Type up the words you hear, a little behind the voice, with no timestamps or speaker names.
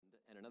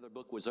Another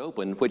book was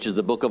opened, which is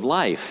the book of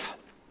life.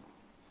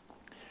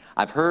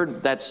 I've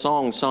heard that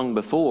song sung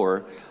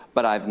before,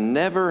 but I've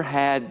never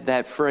had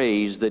that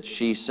phrase that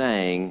she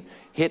sang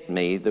hit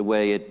me the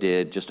way it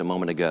did just a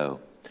moment ago.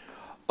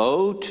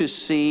 Oh, to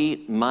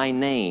see my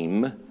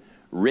name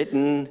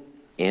written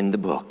in the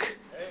book.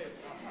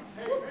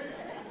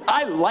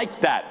 I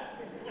like that.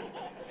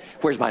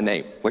 Where's my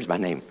name? Where's my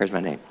name? Where's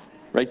my name?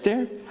 Right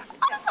there?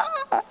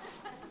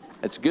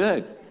 That's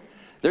good.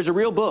 There's a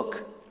real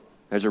book.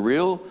 There's a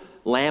real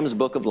Lamb's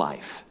Book of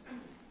Life.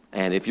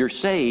 And if you're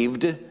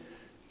saved,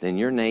 then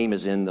your name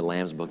is in the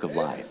Lamb's Book of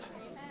Life.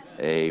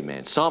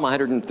 Amen. Psalm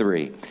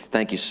 103.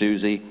 Thank you,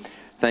 Susie.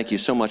 Thank you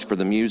so much for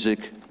the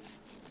music.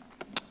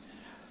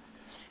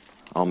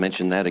 I'll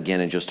mention that again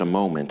in just a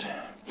moment.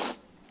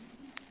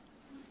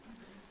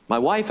 My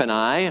wife and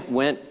I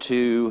went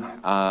to,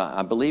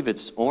 I believe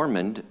it's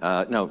Ormond,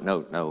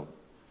 Port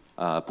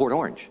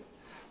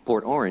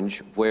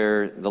Orange,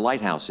 where the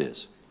lighthouse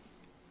is.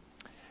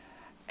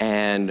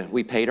 And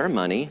we paid our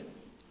money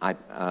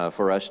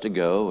for us to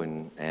go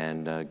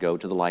and go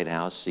to the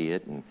lighthouse, see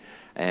it,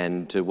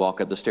 and to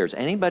walk up the stairs.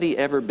 Anybody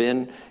ever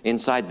been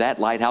inside that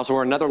lighthouse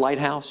or another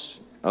lighthouse?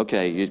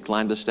 Okay, you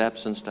climbed the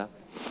steps and stuff.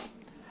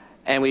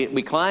 And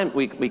we climbed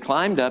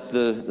up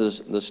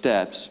the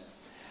steps,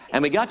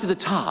 and we got to the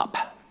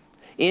top,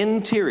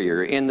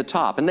 interior in the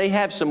top, and they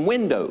have some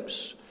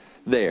windows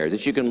there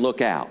that you can look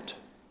out.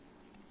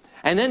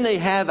 And then they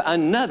have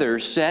another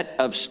set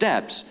of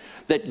steps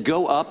that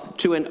go up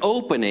to an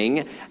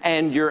opening,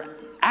 and you're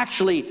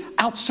actually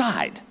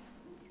outside,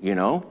 you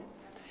know.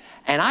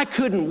 And I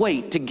couldn't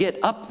wait to get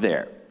up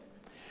there.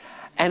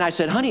 And I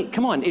said, honey,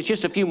 come on, it's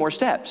just a few more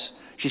steps.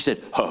 She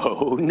said,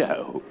 oh,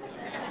 no.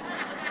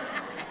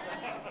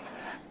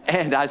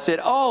 And I said,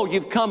 oh,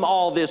 you've come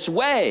all this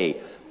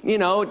way. You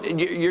know,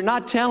 you're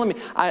not telling me.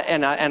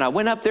 And I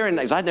went up there, and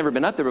I'd never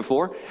been up there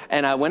before,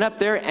 and I went up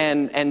there,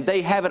 and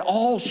they have it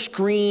all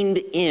screened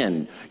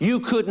in.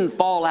 You couldn't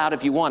fall out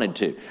if you wanted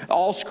to.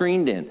 All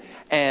screened in.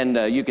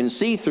 And you can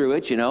see through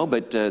it, you know,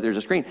 but there's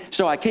a screen.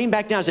 So I came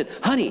back down and said,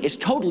 honey, it's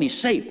totally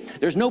safe.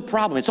 There's no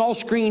problem. It's all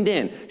screened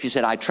in. She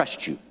said, I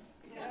trust you.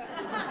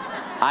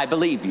 I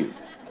believe you.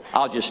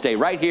 I'll just stay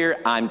right here.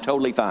 I'm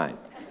totally fine.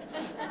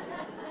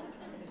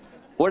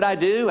 What did I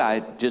do? I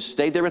just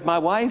stayed there with my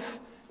wife?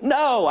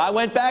 No, I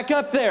went back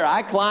up there.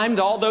 I climbed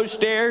all those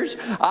stairs.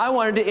 I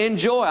wanted to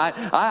enjoy.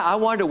 I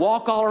wanted to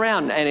walk all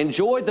around and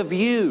enjoy the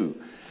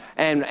view.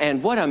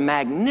 And what a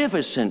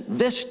magnificent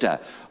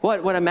vista.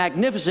 What a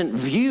magnificent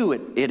view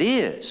it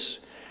is.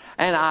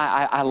 And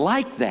I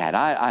like that.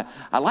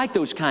 I like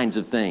those kinds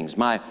of things.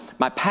 My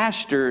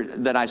pastor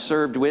that I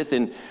served with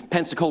in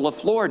Pensacola,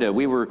 Florida,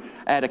 we were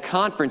at a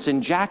conference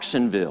in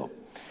Jacksonville.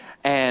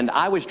 And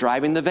I was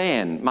driving the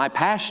van. My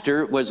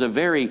pastor was a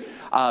very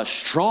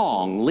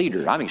strong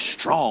leader. I mean,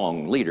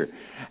 strong leader.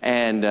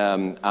 And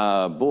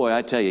boy,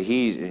 I tell you,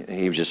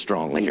 he was just a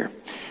strong leader.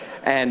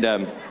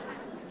 And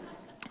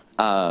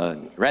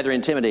rather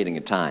intimidating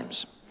at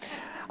times.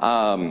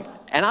 And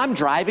I'm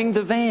driving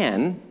the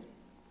van,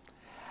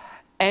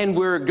 and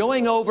we're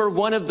going over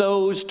one of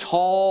those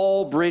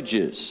tall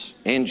bridges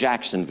in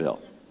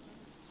Jacksonville.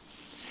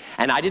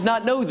 And I did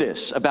not know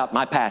this about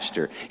my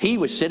pastor. He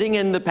was sitting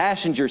in the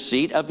passenger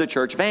seat of the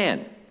church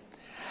van.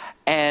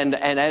 And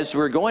as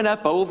we're going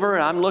up over,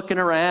 and I'm looking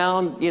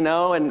around, you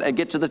know, and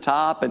get to the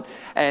top,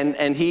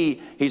 and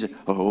he's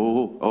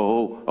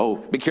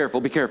oh, be careful,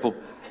 be careful.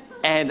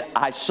 And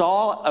I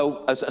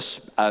saw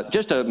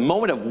just a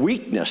moment of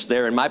weakness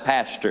there in my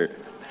pastor.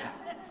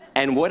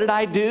 And what did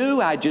I do?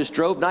 I just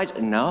drove nice.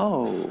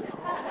 No.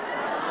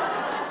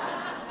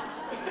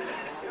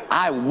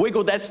 I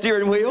wiggled that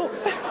steering wheel.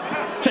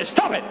 Said,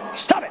 stop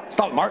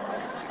it, Mark.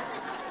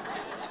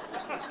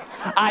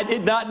 I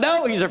did not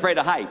know he's afraid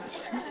of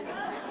heights.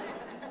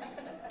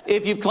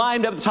 If you've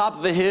climbed up the top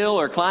of a hill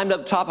or climbed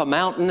up the top of a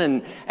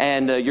mountain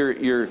and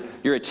your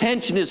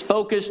attention is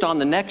focused on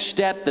the next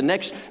step, the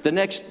next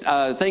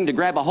thing to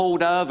grab a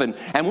hold of, and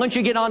once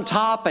you get on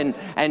top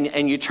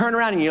and you turn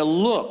around and you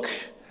look,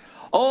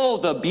 oh,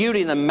 the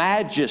beauty and the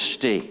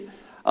majesty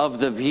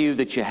of the view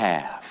that you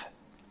have.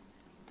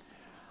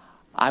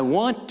 I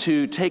want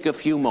to take a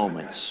few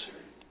moments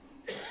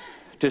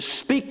to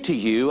speak to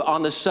you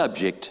on the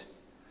subject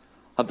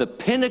of the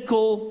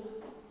pinnacle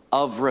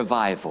of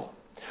revival.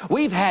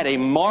 We've had a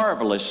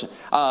marvelous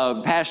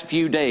past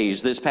few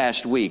days, this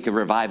past week, of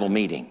revival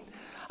meeting.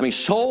 I mean,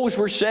 souls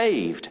were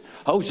saved.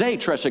 Jose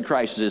trusted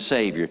Christ as his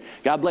Savior.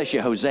 God bless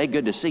you, Jose.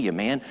 Good to see you,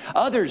 man.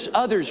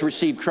 Others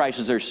received Christ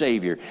as their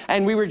Savior.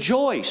 And we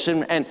rejoice.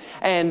 And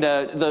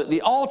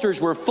the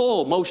altars were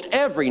full most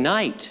every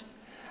night.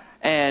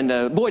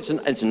 And boy,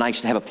 it's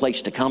nice to have a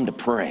place to come to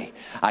pray.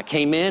 I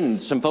came in,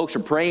 and some folks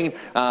were praying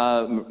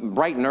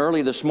bright and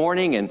early this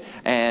morning,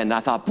 and I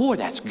thought, boy,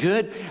 that's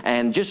good.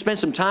 And just spend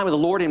some time with the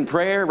Lord in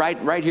prayer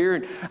right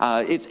here.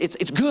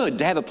 It's good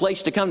to have a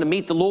place to come to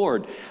meet the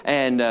Lord.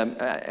 And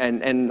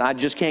I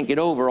just can't get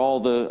over all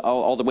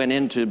that went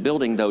into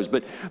building those.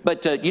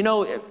 But you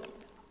know,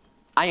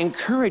 I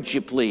encourage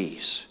you,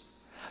 please,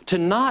 to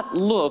not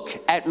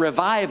look at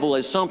revival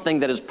as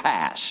something that is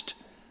past.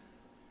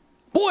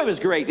 Boy, it was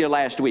great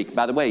last week.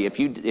 By the way, if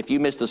you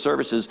missed the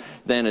services,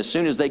 then as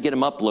soon as they get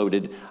them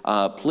uploaded,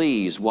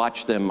 please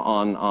watch them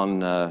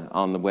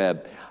on the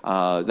web.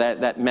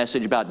 That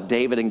message about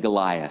David and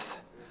Goliath.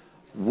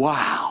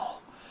 Wow.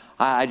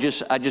 I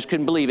just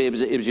couldn't believe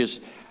it. It was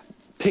just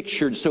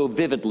pictured so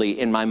vividly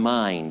in my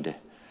mind,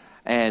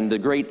 and the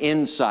great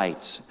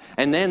insights.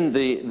 And then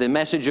the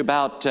message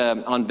about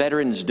on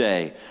Veterans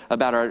Day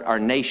about our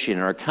nation,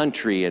 our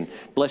country, and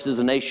blessed is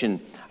the nation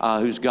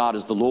whose God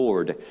is the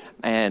Lord.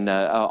 And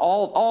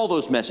all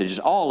those messages,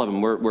 all of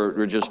them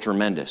were just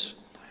tremendous.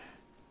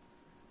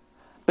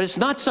 But it's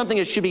not something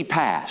that should be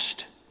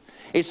past.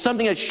 It's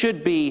something that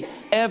should be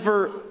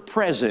ever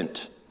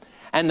present.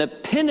 And the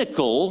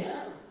pinnacle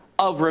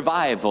of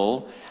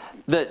revival,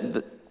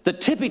 the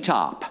tippy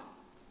top,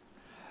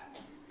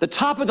 the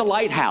top of the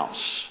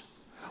lighthouse,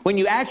 when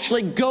you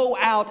actually go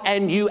out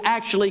and you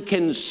actually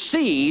can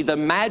see the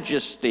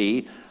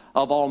majesty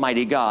of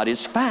Almighty God,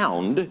 is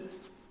found,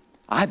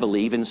 I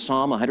believe, in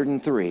Psalm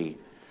 103.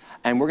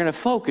 And we're going to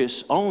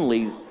focus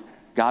only,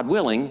 God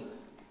willing,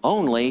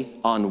 only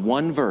on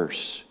one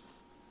verse.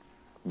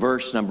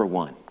 Verse number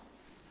 1.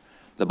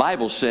 The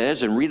Bible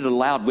says, and read it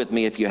aloud with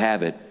me if you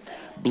have it,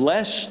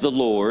 "Bless the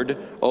Lord,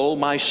 O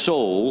my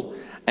soul,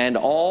 and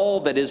all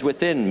that is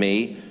within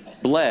me,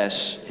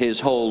 bless his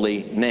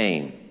holy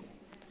name."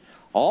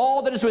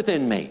 All that is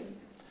within me.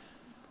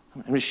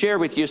 I'm going to share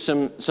with you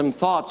some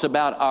thoughts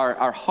about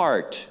our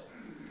heart.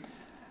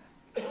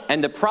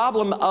 And the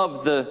problem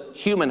of the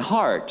human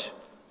heart,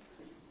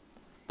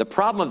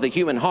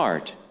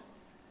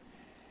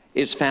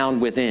 is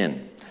found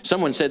within.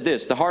 Someone said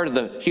this: the heart of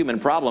the human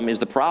problem is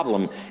the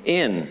problem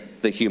in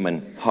the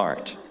human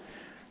heart.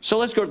 So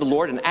let's go to the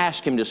Lord and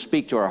ask Him to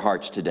speak to our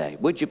hearts today.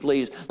 Would you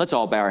please? Let's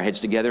all bow our heads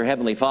together.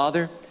 Heavenly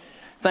Father,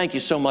 thank you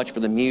so much for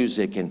the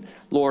music, and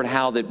Lord,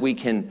 how that we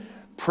can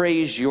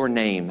praise your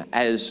name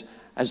as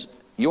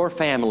your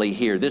family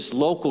here, this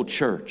local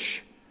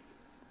church.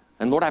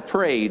 And Lord, I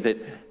pray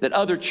that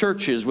other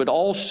churches would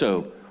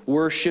also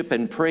worship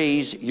and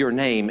praise your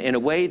name in a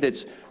way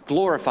that's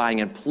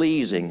glorifying and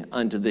pleasing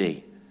unto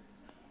thee.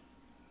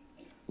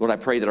 Lord, I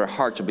pray that our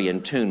hearts will be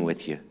in tune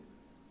with you.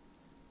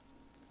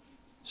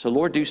 So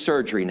Lord, do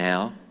surgery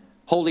now.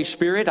 Holy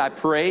Spirit, I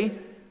pray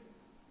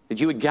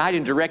that you would guide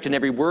and direct in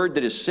every word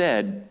that is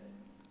said.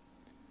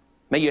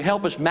 May you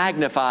help us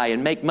magnify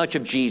and make much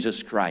of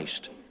Jesus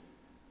Christ.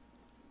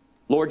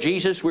 Lord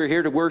Jesus, we're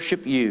here to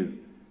worship you.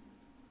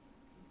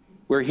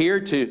 We're here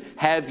to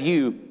have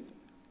you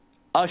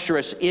usher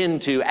us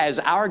into, as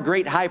our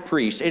great high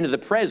priest, into the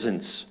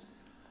presence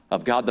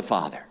of God the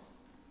Father.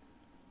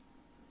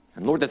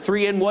 And Lord, the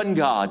three-in-one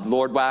God,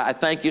 Lord, I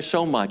thank you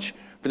so much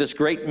for this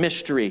great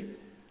mystery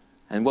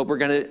and what we're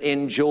going to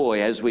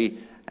enjoy as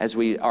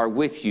we are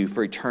with you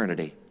for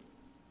eternity.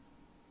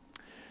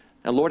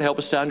 Now, Lord, help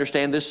us to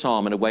understand this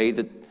psalm in a way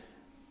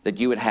that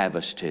you would have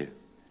us to.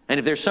 And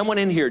if there's someone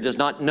in here who does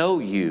not know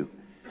you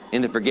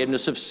in the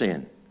forgiveness of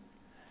sin,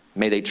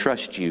 may they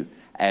trust you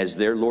as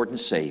their Lord and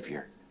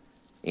Savior.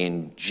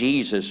 In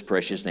Jesus'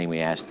 precious name we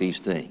ask these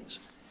things.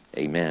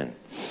 Amen.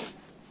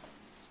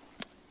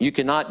 You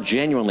cannot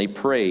genuinely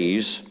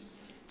praise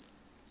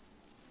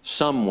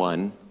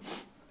someone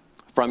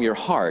from your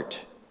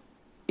heart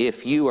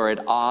if you are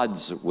at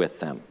odds with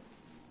them.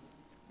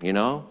 You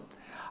know?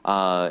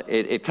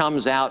 It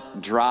comes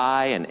out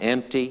dry and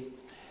empty.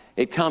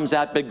 It comes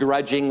out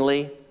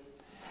begrudgingly.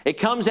 It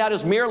comes out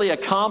as merely a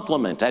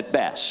compliment at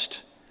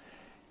best.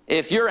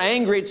 If you're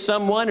angry at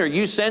someone, or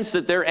you sense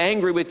that they're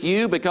angry with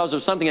you because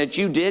of something that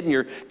you did and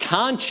your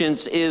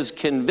conscience is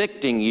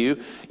convicting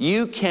you,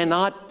 you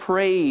cannot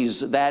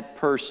praise that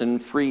person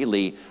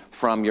freely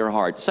from your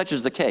heart. Such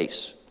is the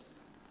case.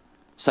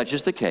 Such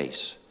is the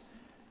case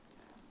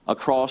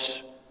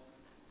across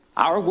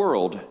our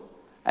world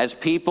as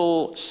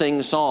people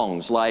sing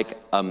songs like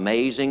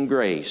 "Amazing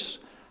Grace,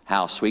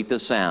 how sweet the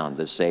sound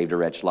that saved a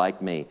wretch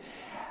like me."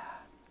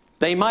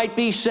 They might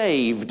be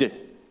saved,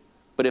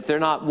 but if they're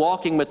not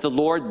walking with the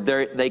Lord,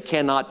 they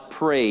cannot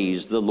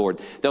praise the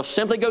Lord. They'll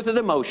simply go through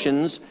the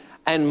motions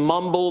and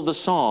mumble the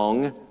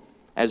song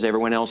as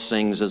everyone else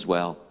sings as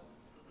well.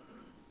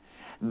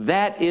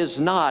 That is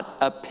not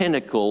a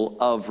pinnacle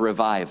of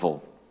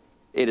revival.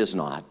 It is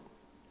not.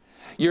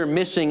 You're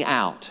missing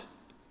out.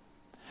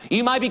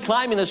 You might be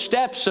climbing the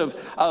steps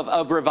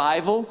of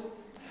revival.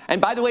 And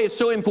by the way, it's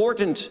so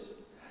important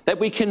that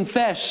we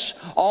confess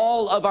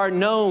all of our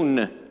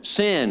known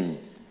sin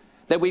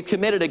that we've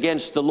committed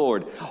against the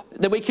Lord.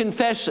 That we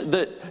confess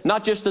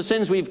not just the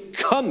sins we've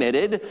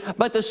committed,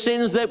 but the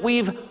sins that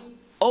we've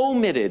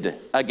omitted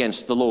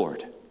against the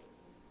Lord.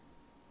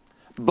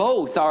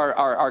 Both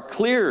are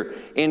clear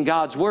in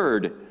God's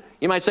Word.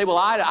 You might say, well,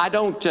 I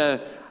don't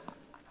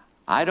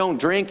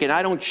drink and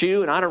I don't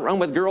chew and I don't run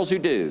with girls who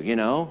do, you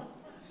know.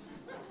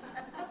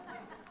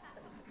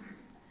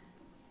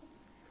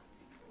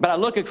 But I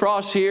look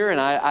across here and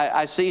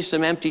I see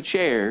some empty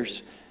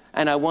chairs.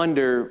 And I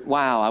wonder,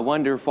 wow, I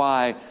wonder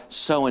why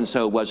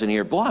so-and-so wasn't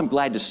here. Boy, I'm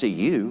glad to see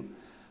you.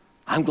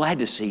 I'm glad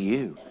to see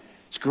you.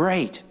 It's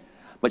great.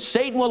 But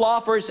Satan will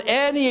offer us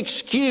any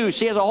excuse.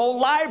 He has a whole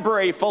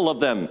library full of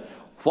them.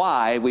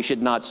 Why we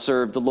should not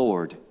serve the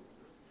Lord.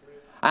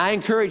 I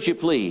encourage you,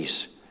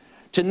 please,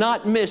 to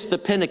not miss the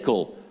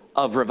pinnacle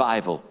of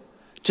revival.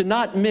 To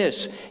not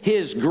miss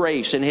His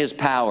grace and His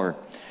power.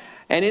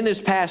 And in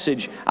this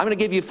passage, I'm going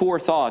to give you 4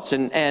 thoughts.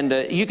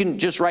 And you can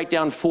just write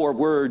down 4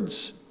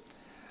 words.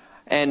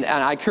 And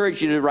I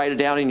encourage you to write it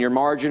down in your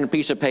margin, a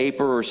piece of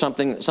paper or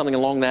something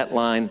along that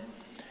line.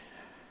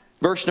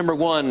 Verse number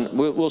 1,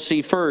 we'll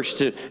see first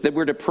that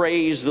we're to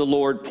praise the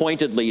Lord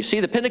pointedly. You see,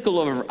 the pinnacle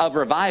of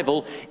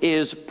revival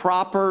is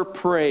proper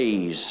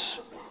praise.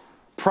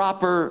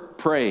 Proper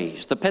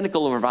praise. The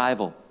pinnacle of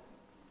revival.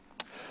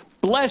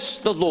 Bless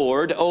the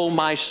Lord, O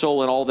my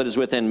soul, and all that is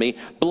within me.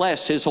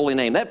 Bless His holy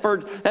name. That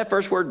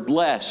first word,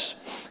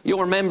 bless. You'll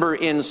remember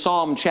in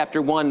Psalm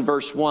chapter 1,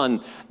 verse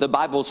 1, the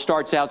Bible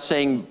starts out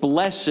saying,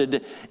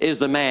 blessed is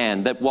the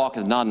man that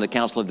walketh not in the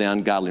counsel of the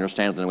ungodly, nor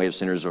standeth in the way of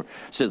sinners, or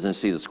sitteth in the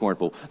seat of the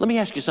scornful. Let me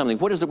ask you something.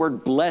 What is the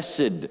word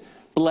blessed,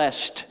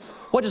 blessed?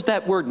 What does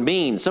that word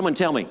mean? Someone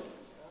tell me.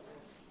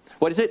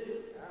 What is it?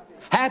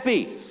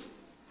 Happy.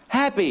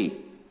 Happy.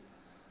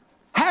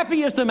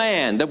 Happy is the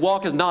man that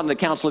walketh not in the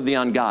counsel of the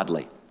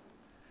ungodly.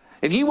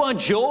 If you want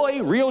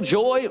joy, real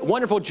joy,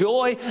 wonderful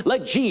joy,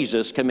 let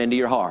Jesus come into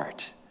your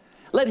heart.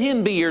 Let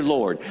Him be your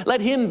Lord.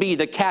 Let Him be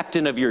the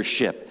captain of your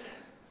ship.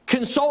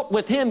 Consult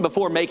with Him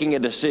before making a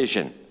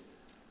decision.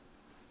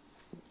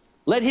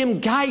 Let Him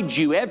guide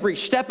you every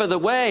step of the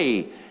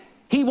way.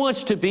 He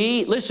wants to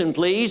be, listen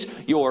please,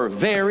 your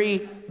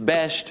very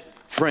best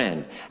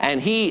friend. And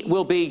He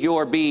will be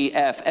your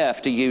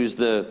BFF, to use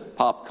the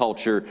pop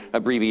culture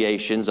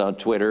abbreviations on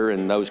Twitter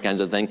and those kinds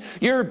of things.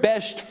 Your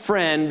best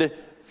friend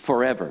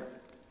forever.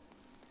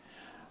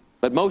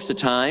 But most of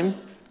the time,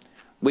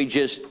 we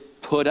just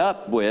put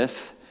up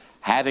with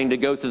having to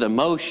go through the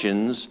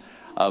motions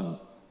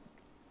of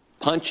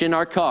punching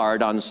our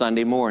card on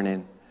Sunday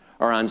morning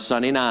or on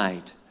Sunday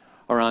night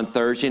or on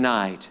Thursday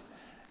night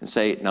and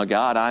say, now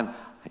God,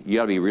 you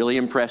ought to be really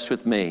impressed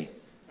with me.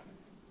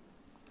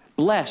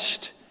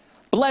 Blessed.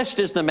 Blessed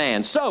is the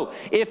man. So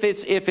if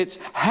it's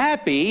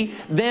happy,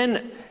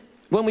 then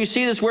when we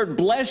see this word,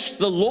 bless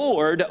the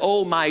Lord,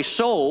 O my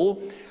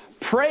soul,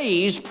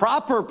 praise,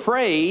 proper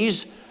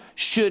praise,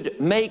 should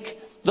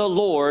make the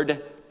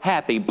Lord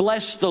happy.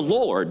 Bless the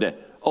Lord,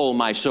 O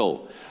my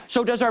soul.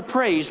 So does our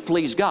praise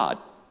please God?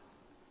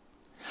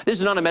 This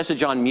is not a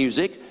message on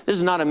music. This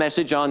is not a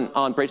message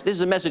on praise. This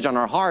is a message on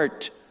our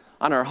heart.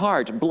 On our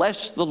heart.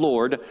 Bless the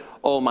Lord,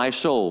 O my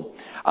soul.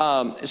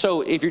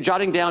 So if you're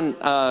jotting down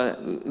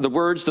the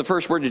words, the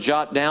first word to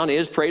jot down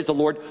is praise the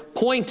Lord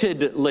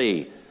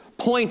pointedly.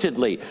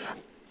 Pointedly.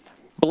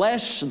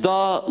 Bless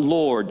the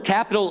Lord.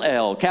 Capital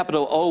L,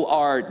 capital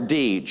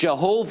O-R-D.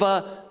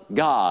 Jehovah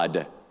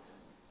God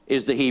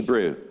is the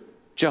Hebrew.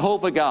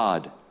 Jehovah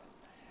God.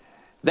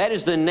 That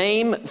is the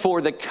name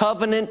for the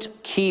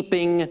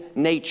covenant-keeping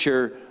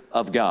nature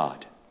of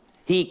God.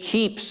 He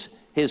keeps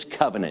His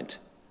covenant.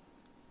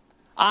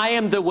 I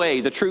am the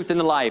way, the truth, and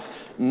the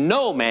life.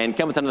 No man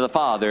cometh unto the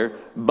Father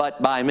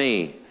but by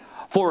me.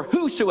 For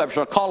whosoever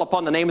shall call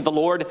upon the name of the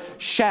Lord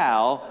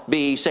shall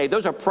be saved.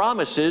 Those are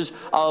promises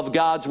of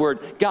God's word.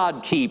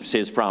 God keeps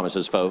His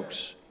promises,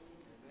 folks.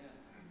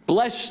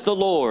 Bless the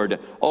Lord,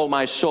 O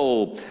my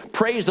soul.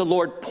 Praise the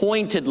Lord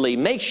pointedly.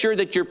 Make sure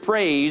that your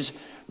praise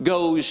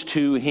goes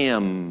to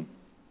Him.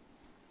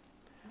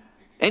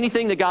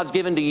 Anything that God's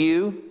given to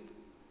you,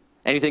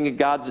 anything that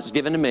God's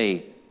given to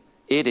me,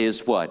 it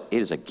is what?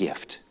 It is a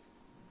gift.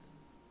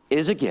 It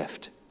is a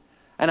gift.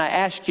 And I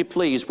ask you,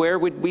 please, where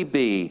would we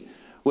be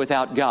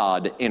without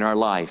God in our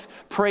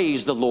life?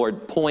 Praise the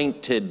Lord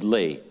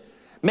pointedly.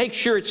 Make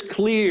sure it's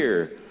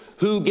clear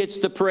who gets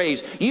the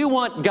praise. You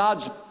want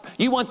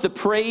the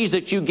praise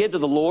that you give to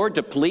the Lord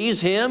to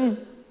please Him?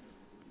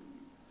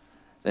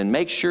 Then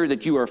make sure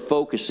that you are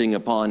focusing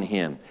upon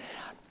Him.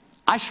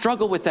 I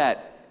struggle with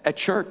that at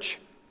church.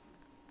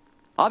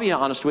 I'll be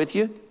honest with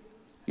you.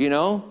 You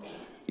know,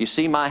 you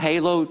see my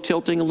halo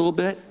tilting a little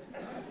bit?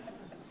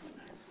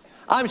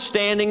 I'm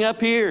standing up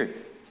here.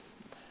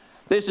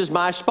 This is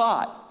my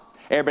spot.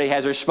 Everybody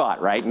has their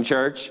spot, right, in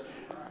church?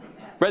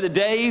 Brother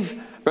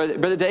Dave,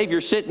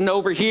 you're sitting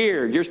over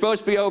here. You're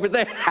supposed to be over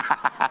there.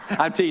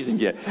 I'm teasing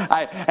you.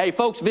 Hey,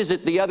 folks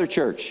visit the other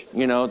church.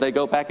 You know, they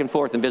go back and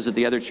forth and visit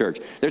the other church.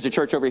 There's a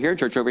church over here,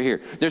 church over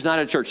here. There's not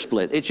a church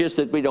split. It's just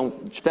that we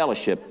don't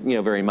fellowship,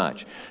 very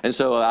much. And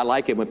so I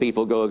like it when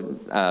people go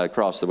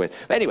across the way.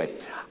 But anyway,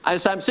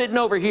 so I'm sitting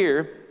over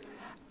here,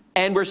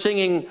 and we're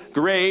singing,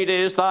 "Great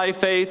is Thy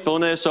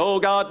faithfulness, O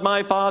God,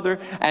 my Father."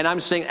 And I'm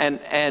singing,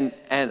 and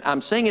I'm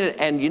singing it.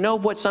 And you know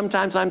what?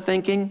 Sometimes I'm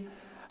thinking,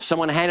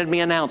 someone handed me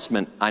an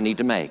announcement I need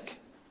to make.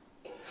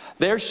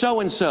 There's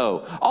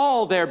so-and-so.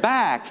 Oh, they're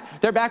back.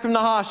 They're back from the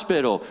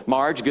hospital.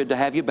 Marge, good to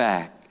have you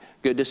back.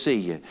 Good to see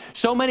you.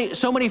 So many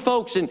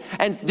folks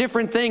and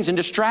different things and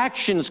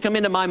distractions come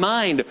into my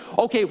mind.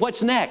 Okay,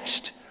 what's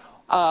next?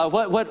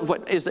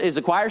 What is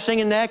the choir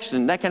singing next,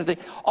 and that kind of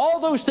thing. All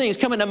those things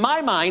come into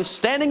my mind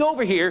standing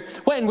over here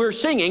when we're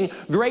singing,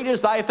 Great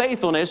is Thy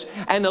Faithfulness,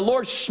 and the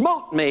Lord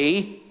smote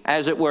me,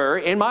 as it were,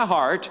 in my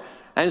heart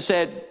and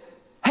said,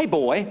 hey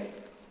boy,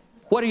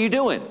 what are you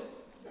doing?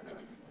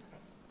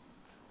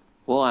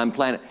 Well, I'm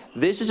planning.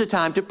 This is a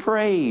time to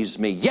praise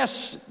me.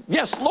 Yes,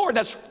 Lord,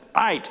 that's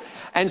right.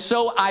 And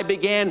so I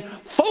began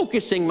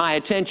focusing my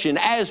attention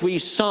as we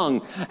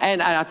sung.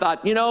 And I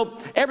thought,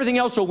 everything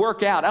else will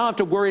work out. I don't have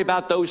to worry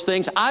about those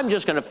things. I'm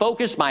just going to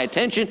focus my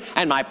attention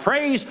and my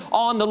praise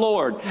on the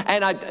Lord.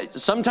 And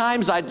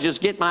sometimes I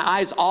just get my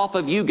eyes off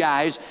of you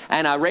guys,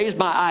 and I raise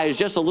my eyes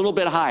just a little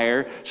bit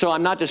higher so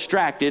I'm not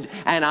distracted.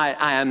 And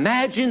I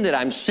imagine that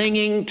I'm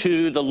singing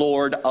to the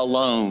Lord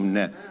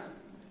alone.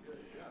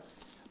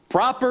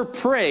 Proper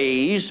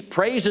praise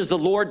praises the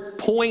Lord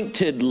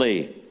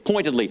pointedly.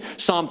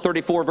 Psalm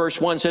 34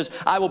 verse 1 says,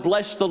 I will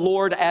bless the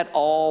Lord at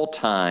all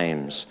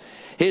times.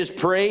 His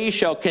praise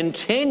shall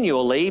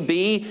continually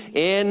be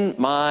in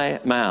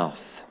my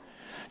mouth.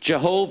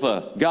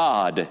 Jehovah,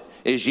 God,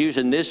 is used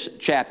in this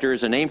chapter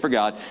as a name for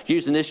God,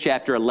 used in this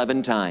chapter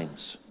 11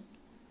 times.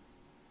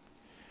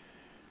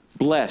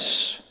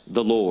 Bless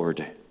the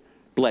Lord.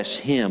 Bless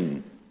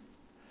Him.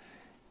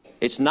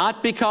 It's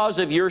not because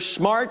of your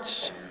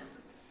smarts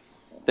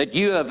that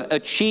you have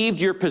achieved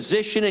your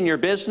position in your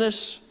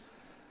business.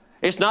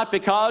 It's not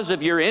because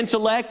of your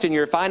intellect and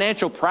your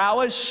financial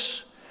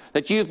prowess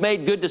that you've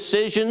made good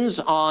decisions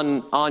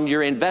on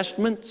your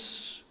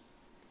investments.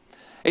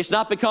 It's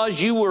not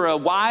because you were a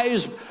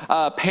wise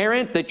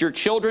parent that your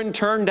children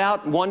turned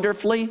out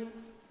wonderfully.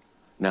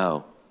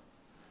 No.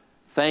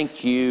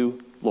 Thank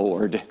you,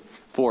 Lord,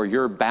 for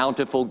your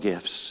bountiful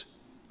gifts.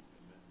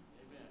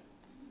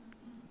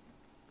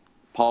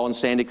 Paul and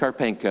Sandy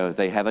Karpenko,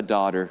 they have a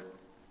daughter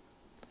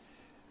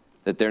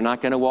that they're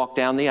not going to walk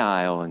down the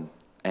aisle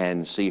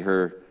and see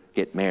her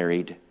get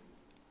married.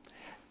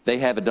 They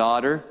have a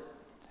daughter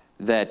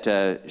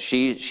that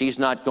she's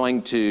not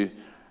going to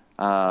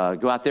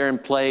go out there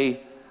and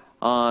play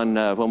on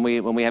when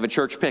we have a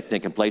church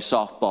picnic and play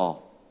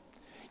softball.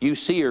 You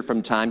see her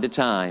from time to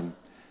time,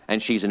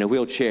 and she's in a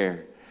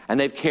wheelchair, and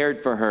they've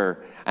cared for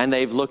her, and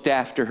they've looked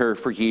after her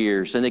for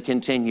years, and they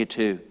continue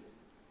to.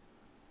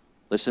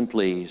 Listen,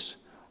 please.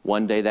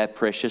 One day that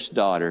precious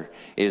daughter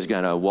is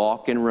going to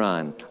walk and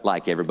run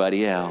like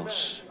everybody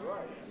else.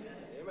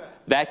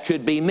 That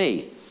could be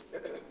me.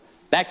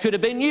 That could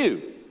have been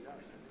you.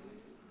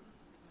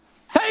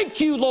 Thank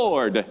you,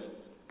 Lord.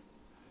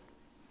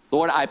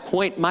 Lord, I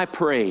point my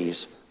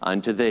praise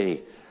unto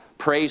Thee.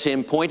 Praise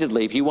Him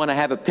pointedly. If you want to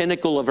have a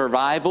pinnacle of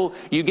revival,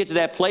 you get to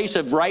that place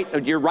of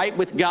you're right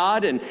with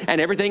God, and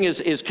everything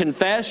is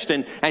confessed,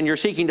 and you're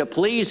seeking to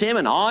please Him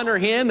and honor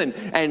Him,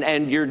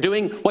 and you're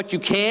doing what you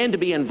can to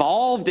be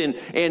involved in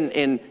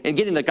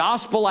getting the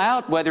gospel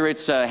out, whether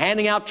it's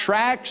handing out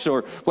tracts,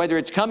 or whether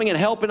it's coming and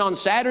helping on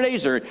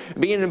Saturdays, or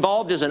being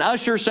involved as an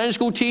usher, Sunday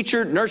school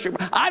teacher, nursery,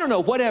 I don't know,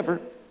 whatever.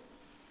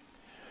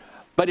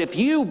 But if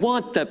you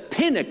want the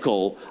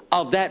pinnacle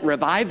of that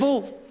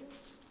revival,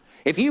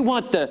 if you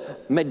want the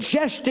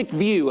majestic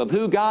view of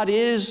who God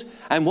is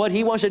and what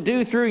He wants to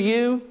do through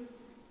you,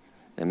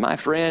 then my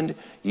friend,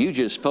 you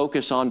just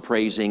focus on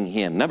praising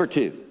Him. Number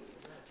two,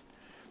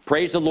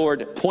 praise the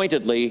Lord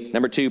pointedly.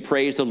 Number two,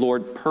 praise the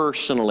Lord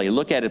personally.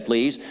 Look at it,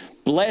 please.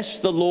 Bless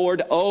the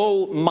Lord,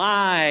 O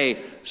my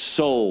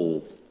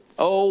soul.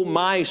 O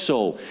my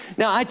soul.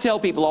 Now, I tell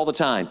people all the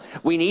time,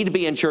 we need to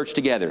be in church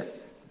together.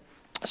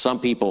 Some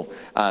people,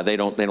 they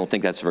don't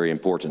think that's very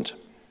important.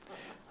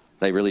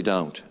 They really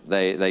don't.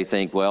 They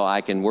think, well,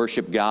 I can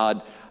worship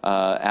God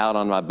out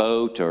on my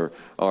boat or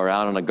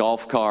out on a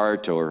golf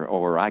cart,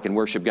 or I can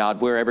worship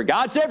God wherever.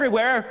 God's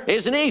everywhere,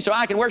 isn't He? So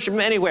I can worship Him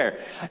anywhere.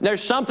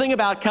 There's something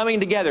about coming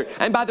together.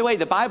 And by the way,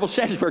 the Bible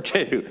says we're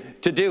to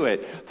do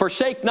it.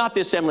 Forsake not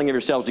the assembling of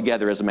yourselves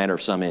together, as the manner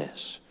of some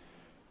is.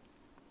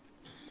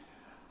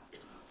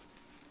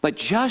 But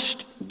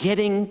just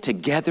getting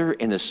together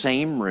in the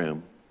same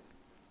room,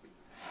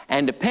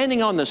 and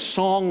depending on the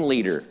song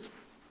leader,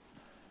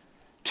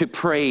 to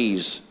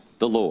praise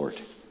the Lord.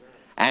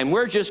 And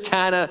we're just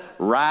kind of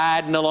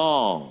riding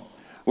along.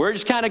 We're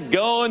just kind of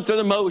going through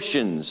the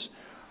motions.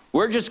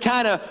 We're just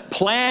kind of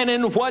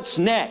planning what's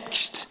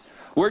next.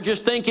 We're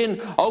just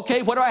thinking,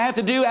 okay, what do I have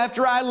to do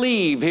after I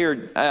leave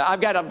here? I've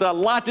got a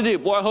lot to do.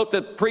 Boy, I hope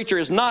the preacher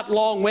is not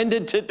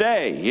long-winded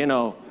today, you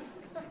know.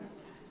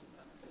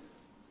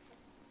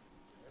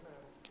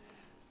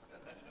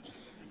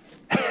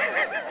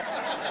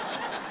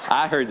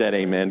 I heard that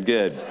amen.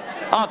 Good.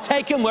 I'll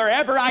take them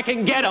wherever I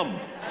can get them.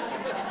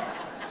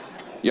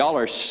 Y'all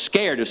are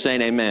scared of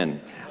saying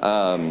amen.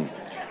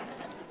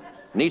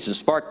 Need some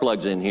spark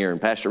plugs in here. And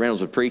Pastor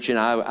Reynolds was preaching.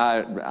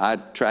 I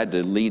tried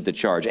to lead the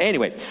charge.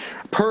 Anyway,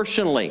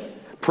 personally,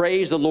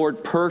 praise the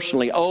Lord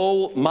personally.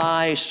 Oh,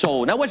 my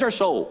soul. Now, what's our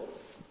soul?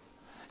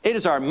 It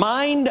is our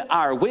mind,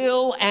 our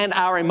will, and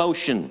our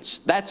emotions.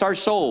 That's our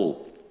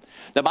soul.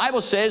 The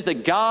Bible says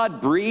that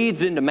God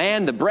breathed into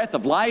man the breath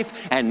of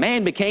life, and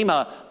man became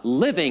a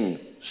living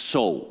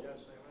soul.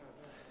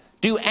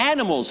 Do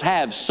animals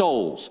have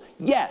souls?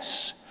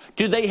 Yes.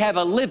 Do they have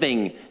a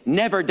living,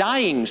 never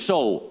dying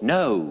soul?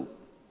 No.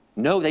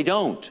 No, they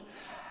don't.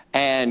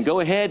 And go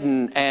ahead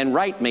and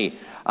write me,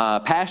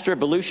 pastor of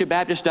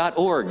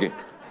VelutiaBaptist.org.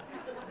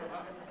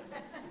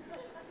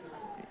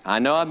 I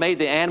know I've made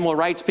the animal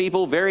rights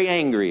people very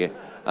angry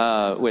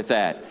with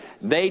that.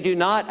 They do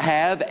not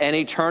have an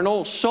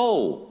eternal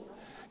soul.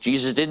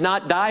 Jesus did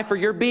not die for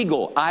your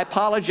beagle. I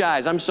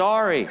apologize. I'm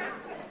sorry.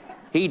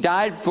 He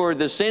died for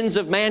the sins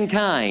of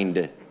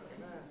mankind,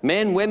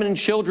 men, women, and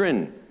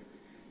children.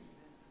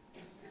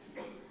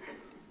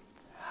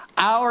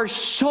 Our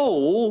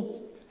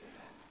soul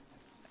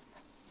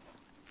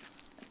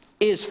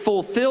is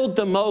fulfilled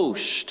the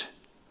most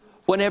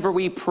whenever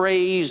we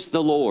praise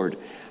the Lord.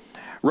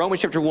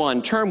 Romans chapter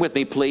 1. Turn with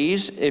me,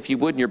 please, if you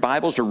would, in your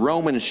Bibles, to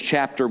Romans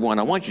chapter 1.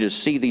 I want you to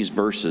see these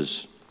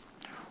verses.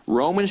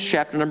 Romans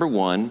chapter number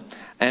 1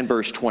 and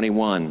verse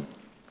 21. You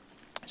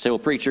say, well,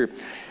 preacher,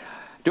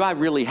 do I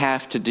really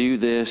have to do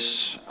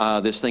this,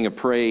 this thing of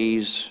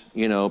praise?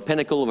 You know,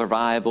 pinnacle of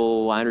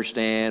revival, I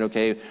understand,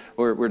 okay,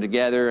 we're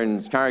together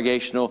and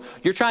congregational.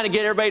 You're trying to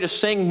get everybody to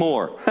sing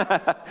more.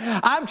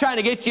 I'm trying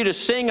to get you to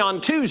sing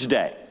on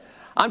Tuesday.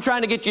 I'm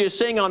trying to get you to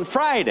sing on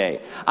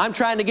Friday. I'm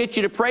trying to get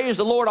you to praise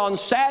the Lord on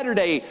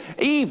Saturday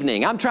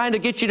evening. I'm trying to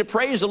get you to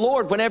praise the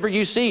Lord whenever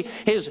you see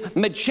His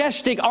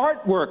majestic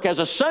artwork as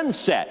a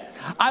sunset.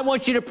 I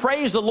want you to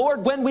praise the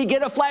Lord when we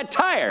get a flat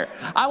tire.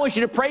 I want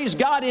you to praise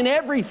God in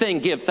everything.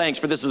 Give thanks,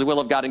 for this is the will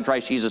of God in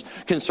Christ Jesus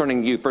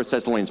concerning you. 1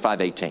 Thessalonians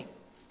 5:18.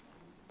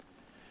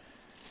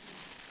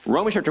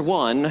 Romans chapter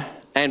 1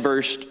 and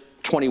verse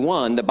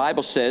 21, the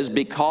Bible says,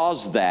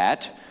 because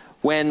that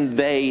when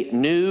they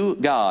knew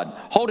God.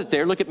 Hold it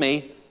there, look at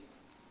me.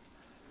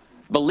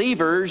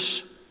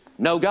 Believers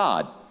know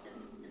God.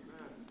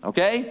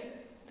 Okay?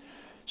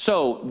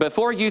 So,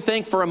 before you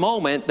think for a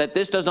moment that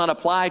this does not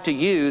apply to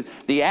you,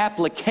 the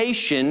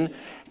application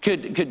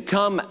could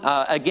come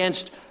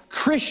against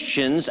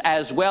Christians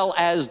as well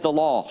as the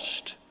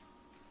lost.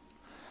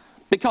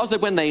 Because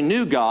that when they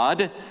knew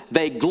God,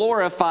 they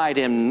glorified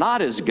Him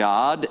not as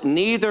God,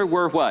 neither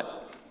were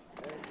what?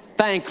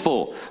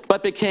 Thankful,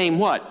 but became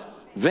what?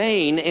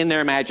 Vain in their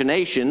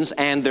imaginations,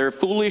 and their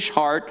foolish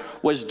heart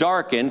was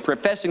darkened.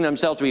 Professing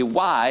themselves to be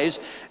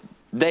wise,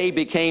 they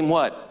became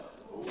what?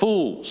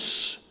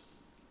 Fools.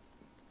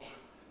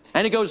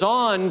 And it goes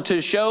on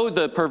to show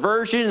the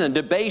perversion and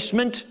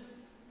debasement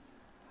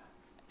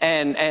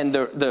and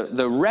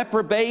the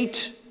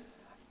reprobate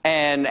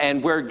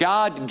and where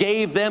God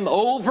gave them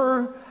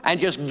over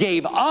and just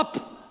gave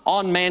up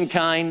on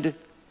mankind.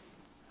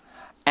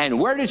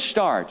 And where did it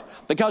start?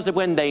 Because that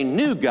when they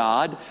knew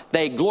God,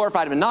 they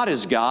glorified Him not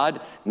as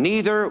God,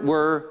 neither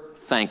were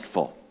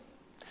thankful.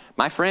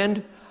 My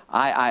friend,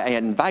 I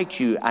invite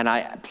you and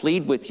I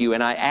plead with you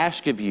and I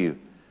ask of you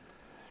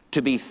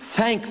to be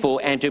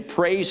thankful and to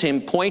praise Him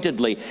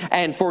pointedly,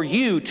 and for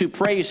you to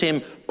praise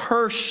Him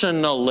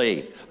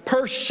personally.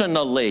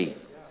 Personally.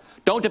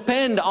 Don't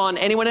depend on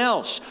anyone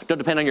else. Don't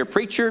depend on your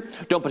preacher.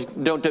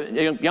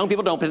 Young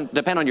people, don't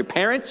depend on your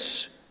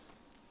parents.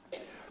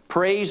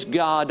 Praise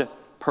God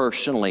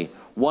personally,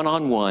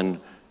 one-on-one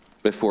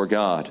before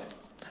God.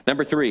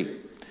 Number 3,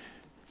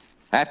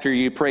 after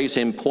you praise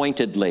Him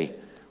pointedly,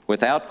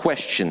 without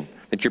question,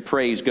 that your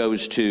praise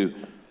goes to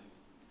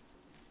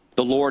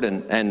the Lord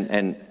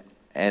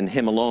and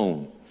Him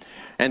alone.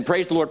 And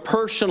praise the Lord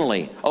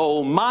personally,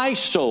 oh my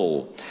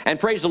soul. And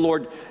praise the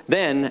Lord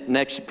then,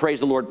 next, praise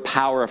the Lord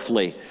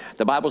powerfully.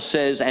 The Bible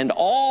says, and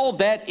all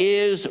that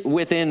is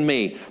within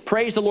me.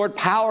 Praise the Lord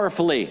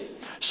powerfully.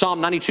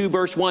 Psalm 92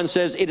 verse 1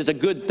 says, it is a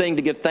good thing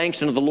to give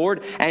thanks unto the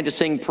Lord and to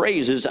sing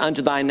praises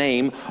unto thy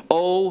name,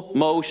 O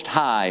Most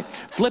High.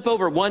 Flip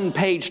over one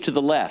page to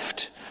the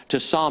left to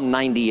Psalm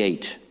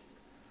 98.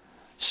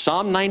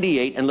 Psalm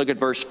 98, and look at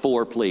verse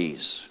 4,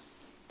 please.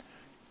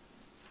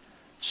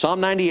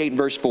 Psalm 98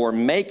 verse 4,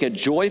 make a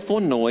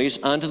joyful noise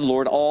unto the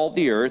Lord all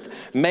the earth.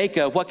 Make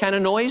a, what kind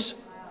of noise?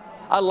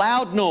 A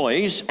loud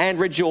noise, and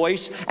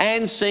rejoice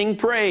and sing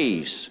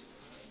praise.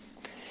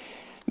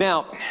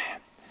 Now,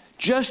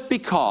 just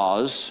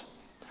because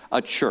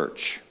a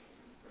church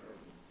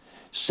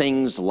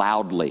sings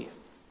loudly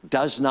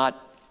does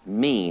not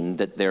mean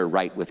that they're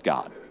right with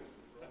God.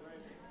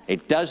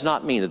 It does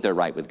not mean that they're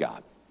right with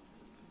God.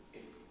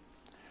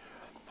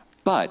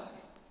 But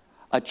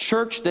a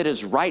church that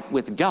is right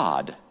with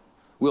God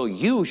will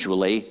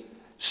usually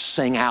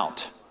sing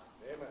out.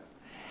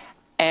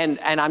 And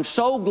I'm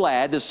so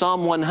glad that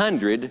Psalm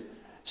 100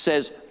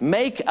 says,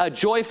 make a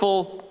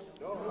joyful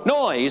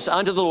noise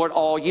unto the Lord,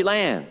 all ye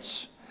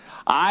lands.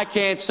 I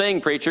can't sing,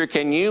 preacher.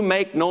 Can you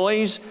make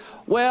noise?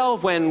 Well,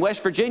 when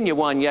West Virginia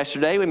won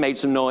yesterday, we made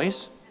some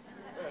noise.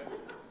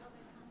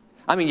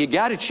 I mean, you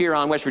got to cheer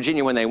on West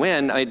Virginia when they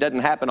win. I mean, it doesn't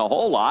happen a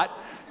whole lot,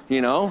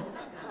 you know.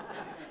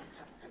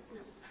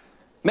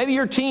 Maybe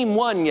your team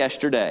won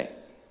yesterday.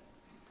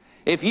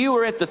 If you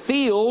were at the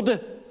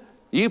field,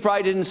 you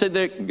probably didn't sit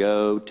there,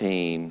 go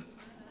team.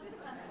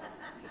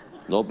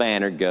 Little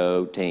banner,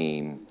 go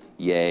team.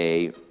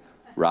 Yay,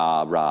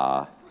 rah,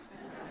 rah.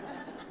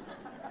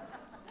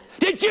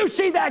 Did you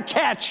see that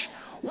catch?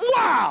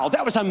 Wow,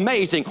 that was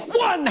amazing.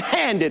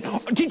 One-handed.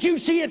 Did you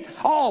see it?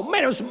 Oh,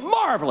 man, it was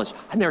marvelous.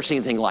 I've never seen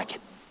anything like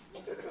it.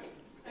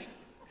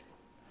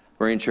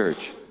 We're in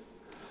church.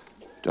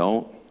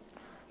 Don't.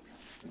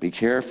 Be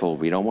careful.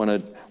 We don't want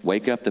to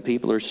wake up the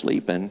people who are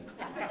sleeping.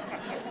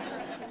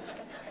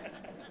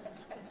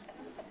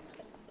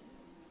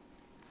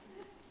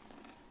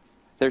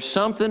 There's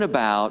something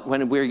about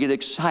when we get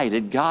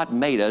excited, God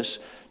made us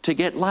to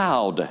get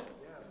loud.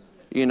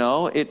 You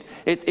know,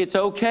 it's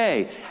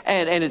okay.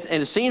 And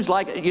it seems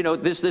like, you know,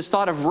 this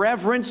thought of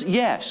reverence,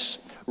 yes.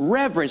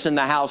 Reverence in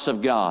the house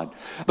of God.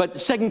 But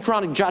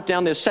jot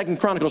down this, 2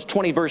 Chronicles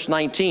 20, verse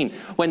 19.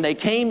 When they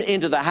came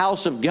into the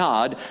house of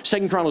God,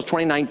 2 Chronicles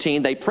 20,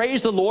 19, they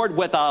praised the Lord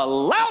with a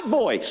loud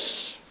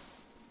voice.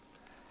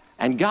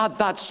 And God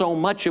thought so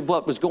much of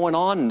what was going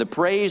on in the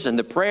praise and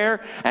the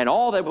prayer and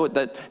all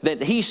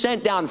that He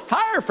sent down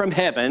fire from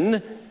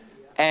heaven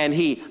and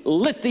He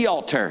lit the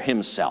altar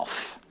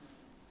Himself.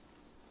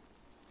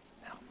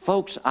 Now,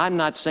 folks, I'm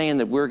not saying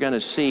that we're going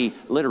to see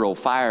literal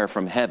fire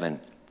from heaven.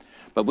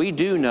 But we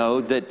do know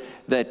that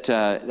at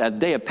the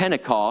day of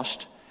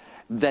Pentecost,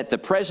 that the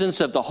presence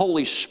of the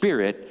Holy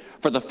Spirit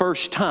for the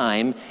first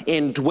time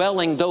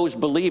indwelling those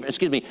believers,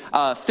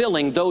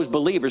 filling those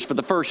believers for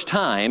the first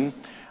time,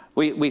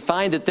 we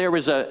find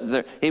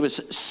that it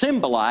was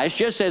symbolized,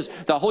 just as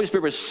the Holy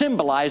Spirit was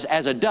symbolized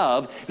as a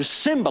dove, it was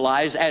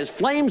symbolized as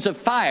flames of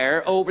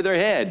fire over their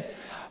head.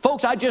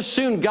 Folks, I'd just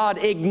soon God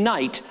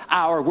ignite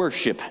our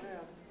worship.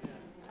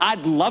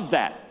 I'd love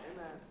that.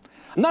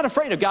 I'm not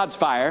afraid of God's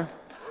fire.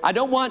 I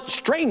don't want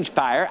strange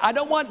fire. I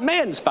don't want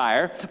man's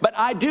fire, but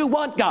I do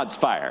want God's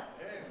fire.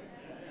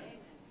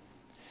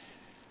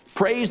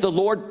 Praise the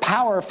Lord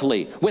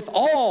powerfully with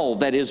all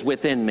that is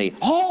within me.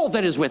 All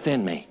that is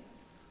within me.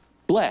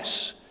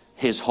 Bless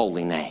His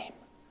holy name.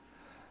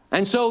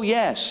 And so,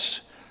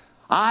 yes,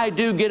 I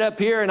do get up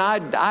here and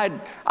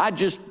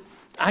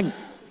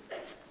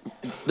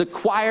the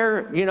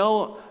choir, you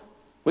know,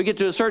 we get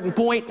to a certain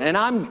point and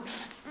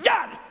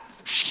God,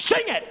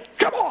 sing it,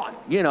 come on,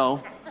 you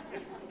know.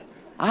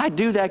 I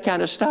do that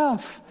kind of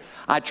stuff.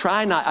 I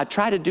try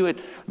to do it,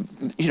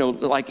 you know,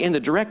 like in the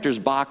director's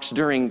box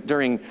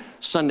during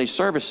Sunday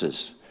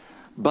services.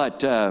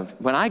 But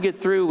when I get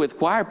through with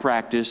choir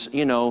practice,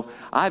 you know,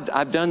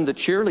 I've done the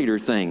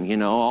cheerleader thing, you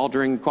know, all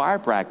during choir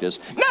practice.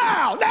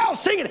 Now,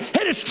 sing it,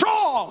 hit it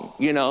strong,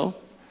 you know.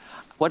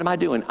 What am I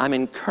doing? I'm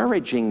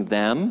encouraging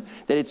them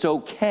that it's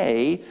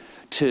okay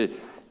to,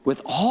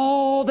 with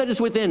all that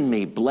is within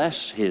me,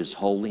 bless His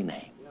holy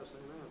name.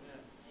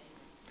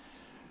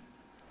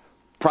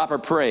 Proper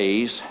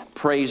praise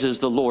praises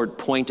the Lord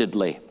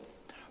pointedly.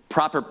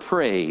 Proper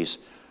praise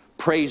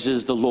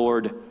praises the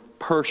Lord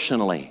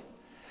personally.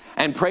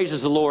 And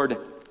praises the Lord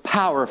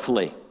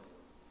powerfully.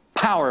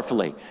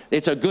 Powerfully.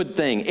 It's a good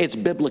thing. It's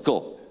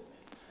biblical.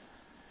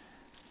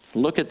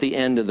 Look at the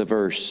end of the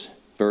verse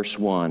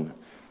 1.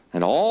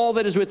 And all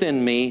that is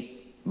within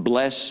me,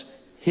 bless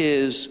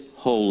His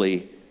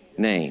holy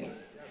name.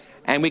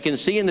 And we can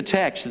see in the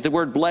text that the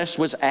word bless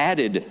was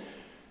added.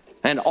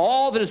 And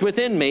all that is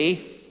within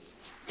me,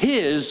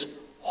 His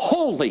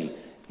holy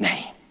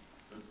name.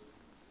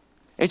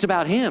 It's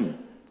about Him.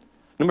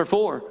 Number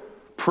 4,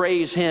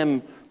 praise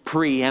Him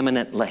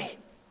preeminently.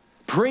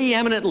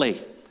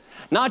 Preeminently.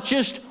 Not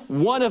just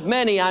one of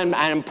many,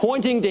 I'm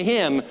pointing to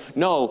Him.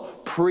 No,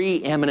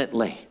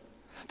 preeminently.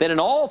 That in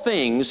all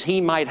things He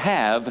might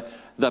have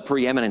the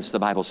preeminence, the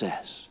Bible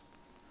says.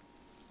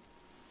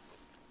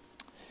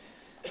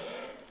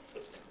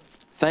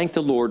 Thank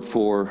the Lord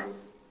for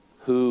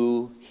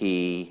who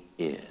He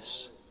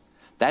is.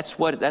 That's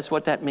what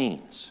that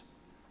means.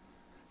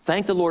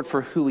 Thank the Lord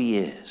for who He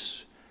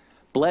is.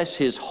 Bless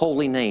His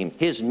holy name,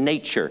 His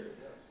nature.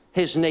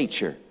 His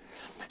nature.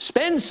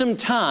 Spend some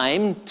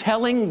time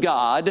telling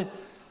God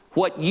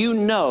what you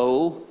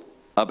know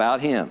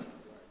about Him.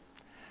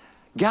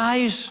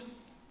 Guys,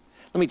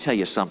 let me tell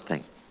you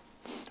something.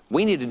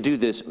 We need to do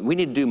this. We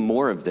need to do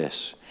more of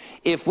this.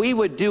 If we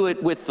would do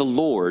it with the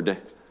Lord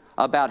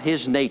about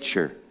His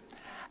nature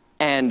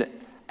and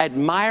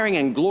admiring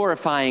and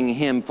glorifying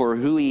Him for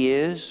who He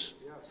is,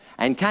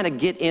 and kind of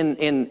get in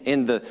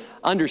the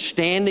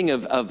understanding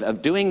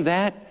of doing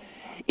that,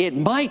 it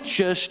might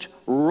just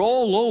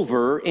roll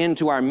over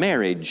into our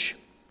marriage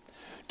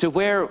to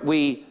where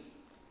we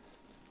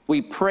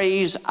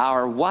praise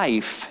our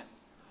wife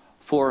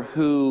for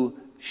who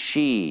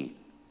she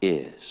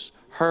is,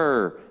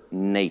 her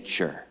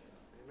nature.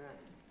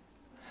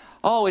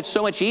 Oh, it's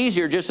so much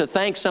easier just to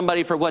thank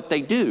somebody for what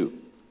they do.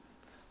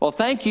 Well,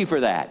 thank you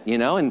for that, you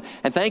know, and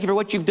thank you for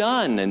what you've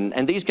done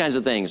and these kinds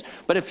of things.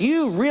 But if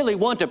you really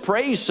want to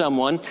praise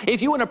someone,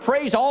 if you want to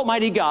praise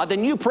Almighty God,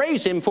 then you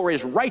praise Him for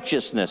His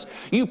righteousness.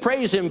 You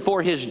praise Him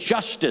for His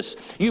justice.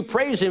 You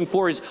praise Him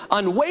for His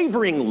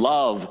unwavering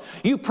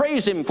love. You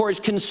praise Him for His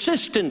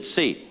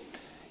consistency.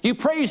 You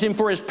praise Him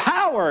for His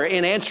power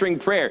in answering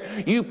prayer.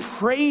 You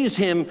praise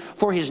Him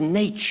for His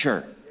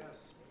nature.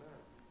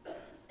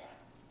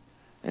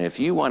 And if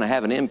you want to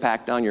have an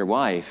impact on your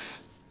wife,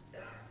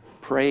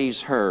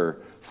 praise her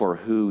for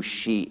who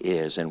she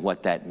is and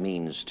what that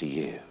means to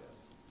you.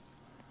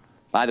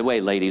 By the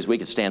way, ladies, we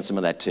could stand some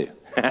of that too.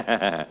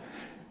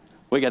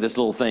 We got this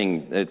little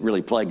thing that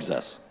really plagues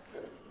us.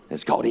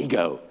 It's called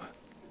ego.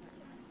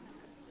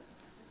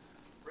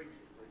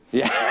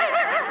 Yeah.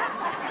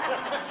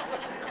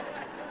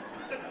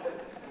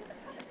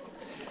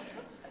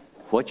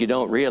 What you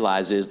don't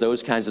realize is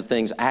those kinds of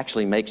things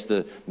actually makes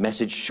the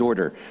message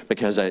shorter,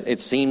 because it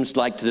seems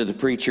like to the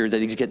preacher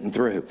that he's getting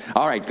through.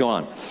 All right, go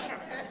on.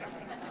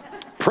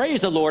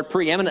 Praise the Lord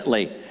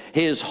preeminently,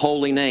 His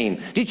holy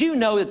name. Did you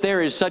know that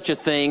there is such a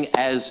thing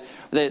as,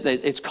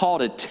 it's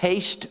called a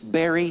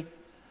tasteberry?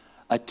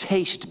 A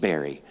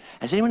tasteberry.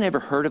 Has anyone ever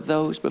heard of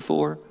those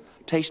before?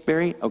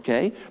 Tasteberry?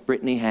 Okay,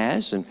 Brittany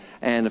has,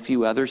 and a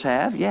few others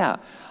have. Yeah.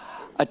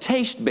 A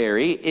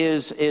tasteberry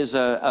is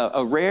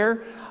a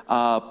rare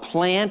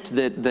plant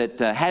that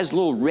has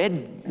little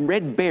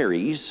red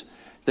berries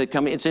that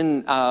come. It's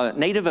in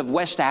native of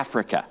West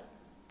Africa.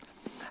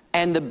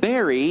 And the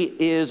berry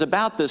is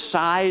about the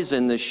size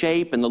and the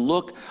shape and the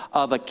look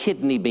of a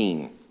kidney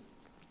bean, a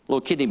little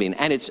kidney bean,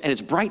 and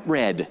it's bright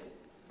red.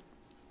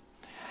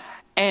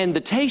 And the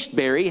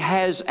tasteberry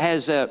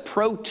has a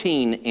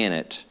protein in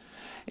it.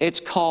 It's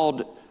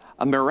called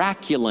a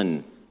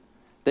miraculin.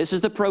 This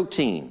is the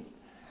protein.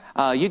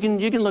 You can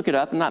look it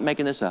up. I'm not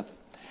making this up.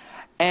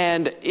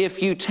 And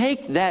if you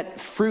take that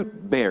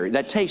fruit berry,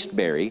 that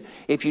tasteberry,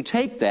 if you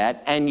take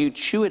that and you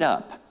chew it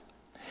up,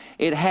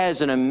 it has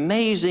an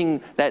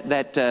amazing,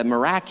 that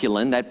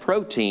miraculin, that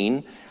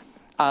protein.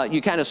 You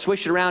kind of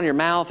swish it around your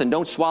mouth and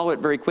don't swallow it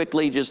very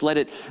quickly. Just let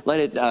it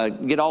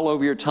get all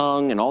over your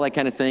tongue and all that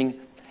kind of thing.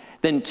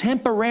 Then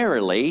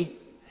temporarily,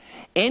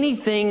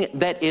 anything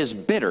that is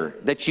bitter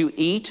that you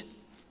eat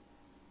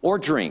or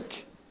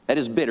drink that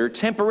is bitter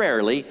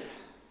temporarily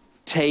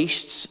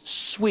tastes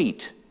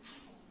sweet.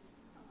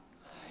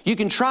 You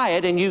can try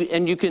it, and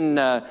you can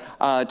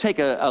take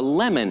a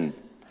lemon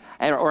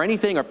or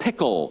anything, or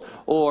pickle,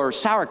 or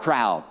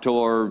sauerkraut,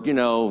 or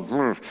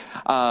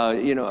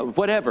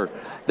whatever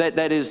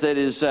that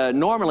is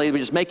normally it would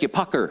just make you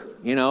pucker,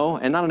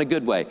 and not in a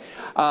good way.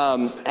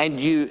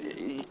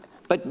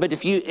 But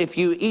if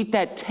you eat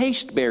that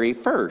tasteberry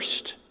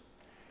first,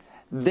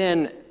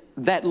 then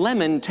that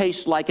lemon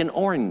tastes like an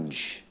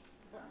orange.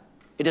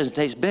 It doesn't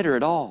taste bitter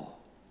at all.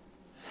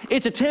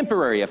 It's a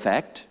temporary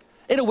effect.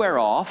 It'll wear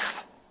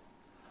off,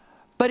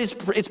 but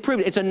it's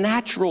proven it's a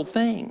natural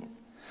thing.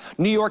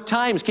 New York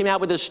Times came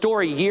out with this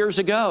story years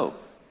ago.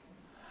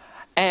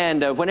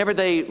 And whenever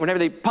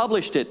they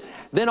published it,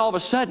 then all of a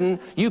sudden,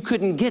 you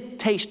couldn't get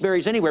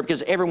tasteberries anywhere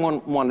because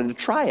everyone wanted to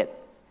try it.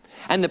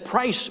 And the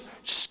price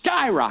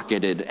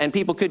skyrocketed, and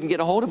people couldn't get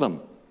a hold of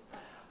them.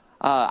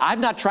 I've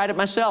not tried it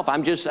myself.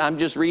 I'm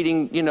just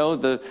reading,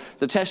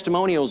 the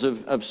testimonials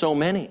of so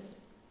many.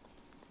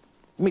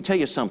 Let me tell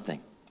you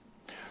something.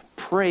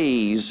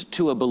 Praise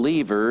to a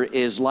believer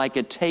is like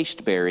a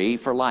tasteberry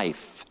for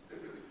life.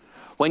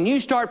 When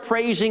you start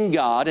praising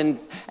God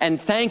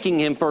and thanking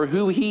Him for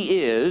who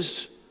He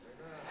is,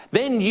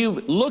 then you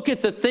look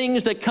at the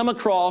things that come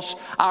across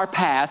our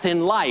path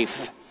in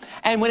life.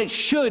 And when it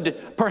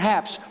should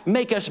perhaps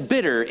make us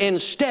bitter,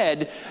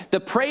 instead, the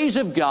praise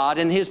of God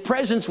and His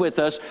presence with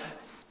us,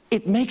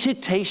 it makes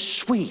it taste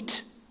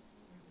sweet.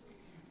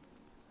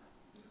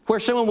 Where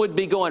someone would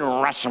be going,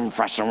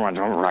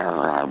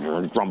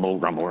 grumble,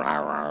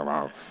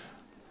 grumble,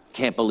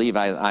 can't believe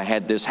I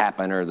had this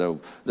happen, or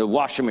the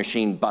washing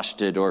machine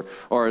busted, or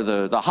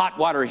the hot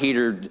water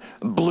heater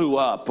blew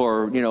up,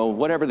 or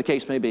whatever the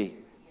case may be.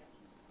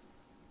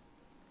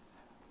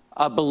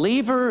 A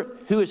believer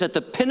who is at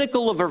the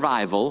pinnacle of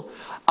revival,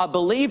 a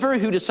believer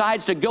who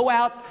decides to go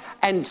out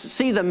and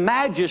see the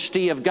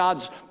majesty of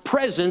God's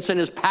presence and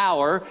His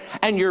power,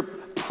 and you're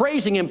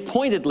praising Him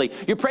pointedly,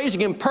 you're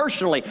praising Him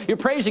personally, you're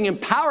praising Him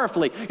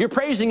powerfully, you're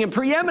praising Him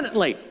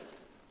preeminently.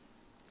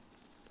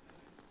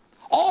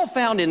 All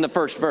found in the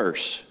first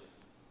verse.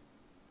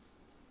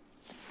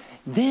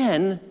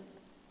 Then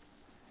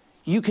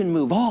you can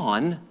move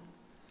on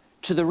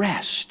to the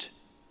rest.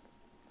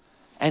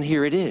 And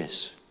here it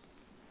is.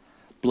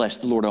 Bless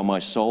the Lord, O my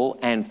soul,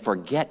 and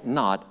forget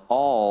not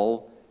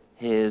all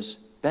His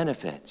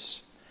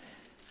benefits.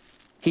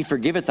 He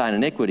forgiveth thine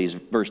iniquities,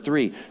 verse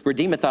 3.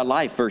 Redeemeth thy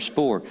life, verse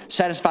 4.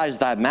 Satisfies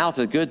thy mouth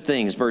with good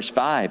things, verse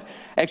 5.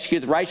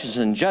 Executeth righteousness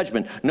and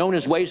judgment. Known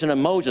His ways unto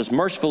Moses,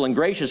 merciful and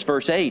gracious,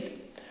 verse 8.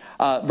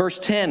 Verse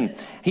 10,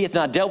 He hath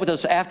not dealt with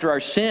us after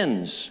our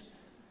sins.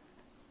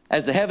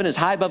 As the heaven is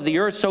high above the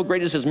earth, so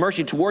great is His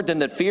mercy toward them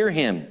that fear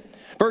Him.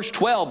 Verse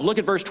 12, look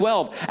at verse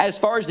 12. As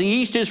far as the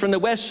east is from the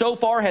west, so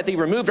far hath He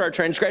removed our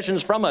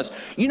transgressions from us.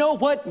 You know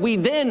what? We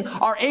then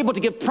are able to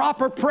give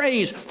proper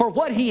praise for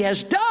what He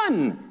has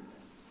done.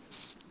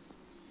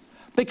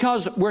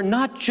 Because we're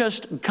not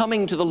just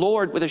coming to the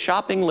Lord with a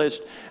shopping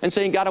list and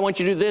saying, God, I want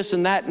you to do this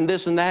and that and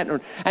this and that.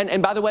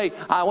 And by the way,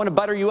 I want to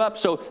butter you up,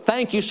 so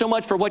thank you so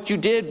much for what you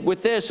did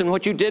with this and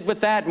what you did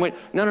with that.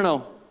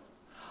 No.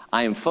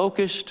 I am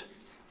focused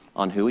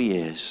on who He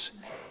is.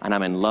 And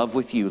I'm in love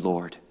with you,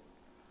 Lord.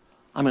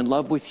 I'm in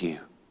love with you.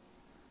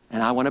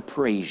 And I want to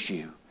praise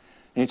you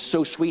And it's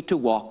so sweet to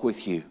walk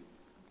with you.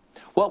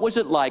 What was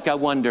it like, I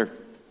wonder,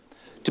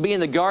 to be in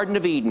the Garden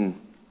of Eden,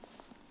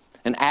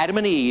 and Adam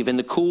and Eve in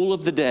the cool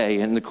of the day,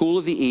 in the cool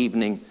of the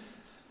evening?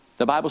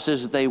 The Bible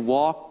says that they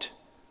walked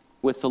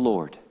with the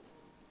Lord.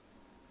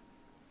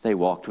 They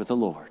walked with the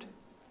Lord.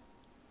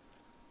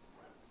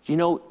 You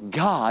know,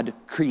 God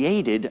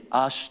created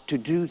us to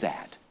do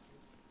that.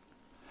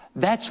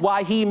 That's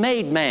why He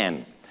made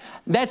man.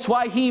 That's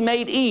why He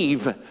made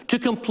Eve, to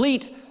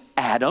complete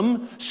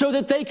Adam so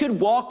that they could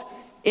walk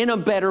in a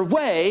better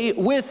way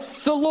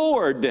with the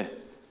Lord.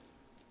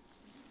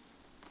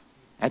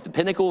 At the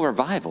pinnacle of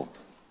revival,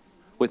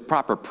 with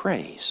proper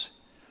praise,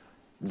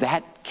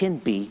 that can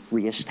be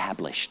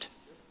reestablished.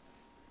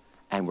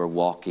 And we're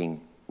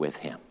walking with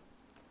Him.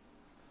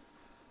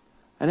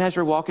 And as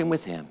we're walking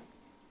with Him,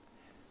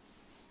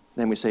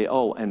 then we say,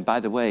 oh, and by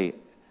the way,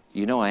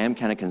 you know, I am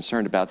kind of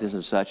concerned about this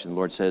and such. And the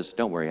Lord says,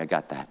 don't worry, I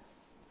got that.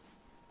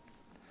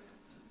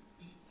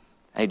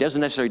 And He doesn't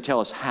necessarily tell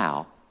us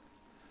how,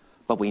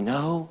 but we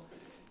know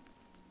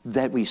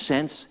that we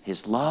sense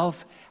His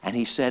love, and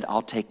He said,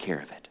 I'll take care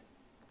of it.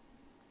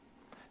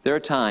 There are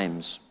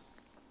times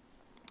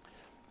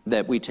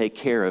that we take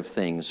care of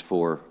things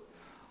for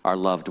our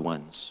loved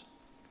ones.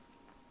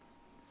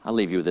 I'll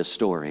leave you with this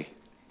story.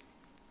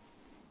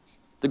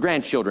 The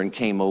grandchildren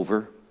came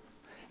over.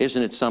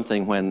 Isn't it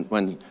something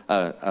when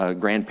a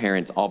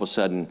grandparent all of a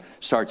sudden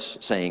starts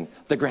saying,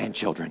 the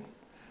grandchildren?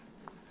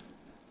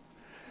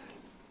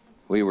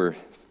 We were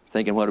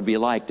thinking what it would be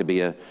like to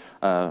be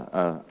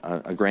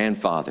a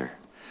grandfather.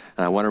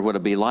 And I wondered what it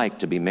would be like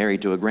to be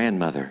married to a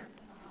grandmother.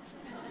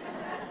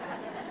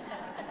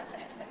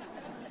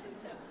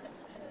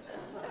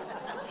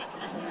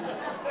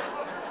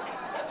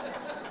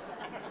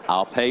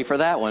 I'll pay for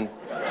that one.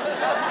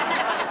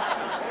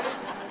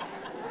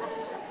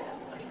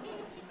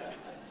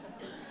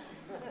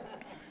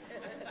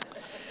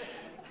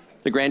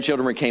 The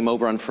grandchildren came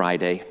over on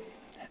Friday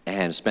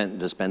and spend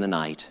the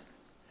night.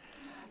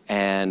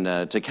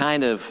 And to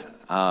kind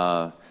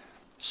of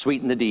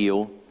sweeten the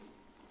deal,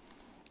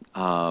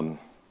 Tim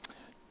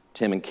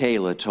and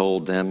Kayla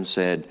told them,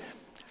 said,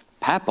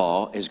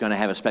 Papa is going to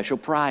have a special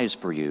prize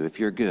for you if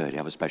you're good.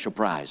 Have a special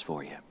prize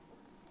for you.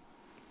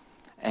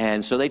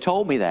 And so they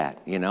told me that,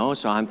 you know,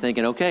 so I'm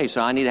thinking, okay,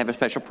 so I need to have a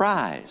special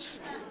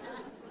prize.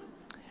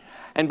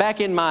 And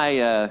back in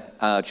my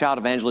child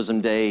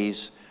evangelism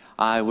days,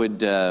 I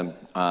would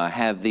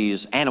have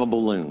these animal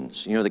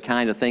balloons, you know, the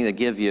kind of thing that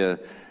give you,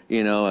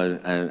 you know,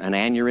 an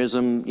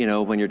aneurysm, you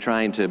know, when you're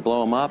trying to blow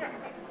them up.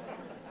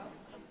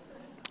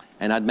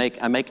 And I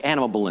make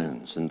animal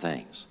balloons and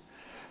things.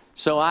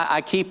 So I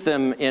keep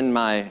them in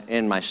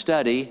my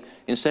study.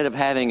 Instead of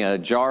having a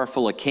jar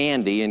full of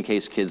candy in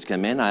case kids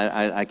come in,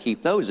 I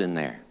keep those in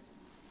there.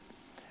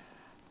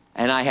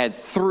 And I had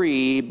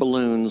 3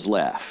 balloons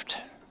left.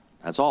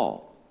 That's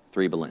all,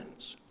 3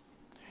 balloons.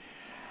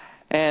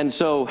 And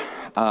so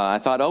I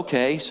thought,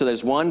 okay, so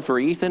there's one for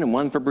Ethan and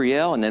one for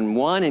Brielle, and then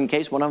one in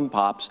case one of them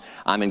pops,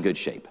 I'm in good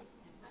shape.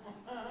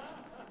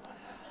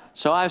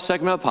 So I stuck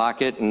them in my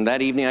pocket, and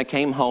that evening I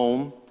came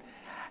home,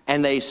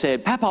 and they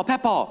said,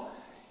 Papa,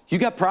 you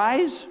got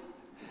prize?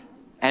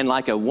 And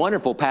like a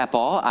wonderful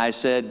papa, I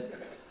said,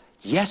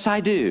 yes, I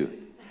do.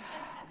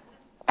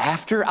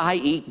 After I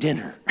eat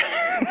dinner.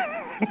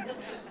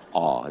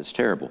 Oh, it's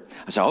terrible.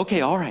 I said,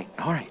 okay, all right.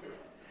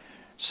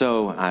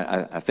 So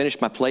I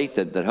finished my plate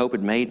that Hope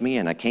had made me,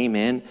 and I came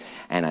in,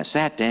 and I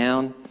sat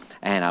down,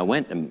 and I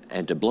went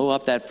and to blow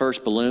up that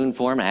first balloon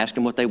for them. I asked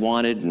them what they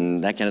wanted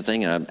and that kind of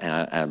thing, and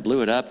I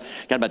blew it up.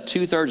 Got about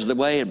 2/3 of the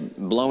way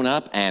blown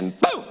up, and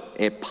boom,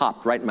 it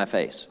popped right in my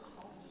face.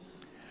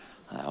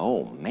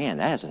 Oh, man,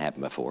 that hasn't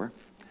happened before.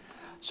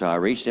 So I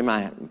reached in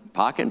my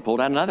pocket and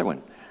pulled out another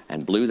one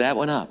and blew that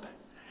one up.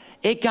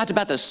 It got to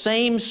about the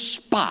same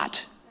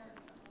spot,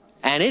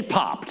 and it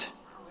popped.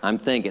 I'm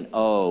thinking,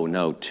 oh,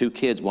 no, 2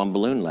 kids, 1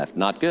 balloon left.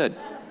 Not good.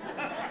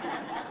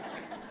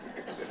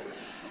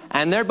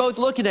 And they're both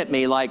looking at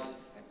me like,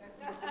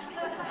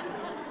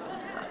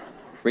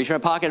 reach in my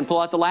pocket and pull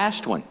out the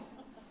last one.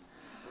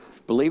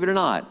 Believe it or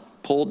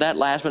not, pulled that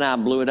last one out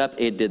and blew it up.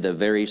 It did the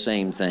very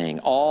same thing.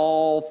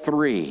 All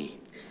 3.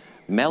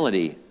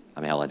 Melody.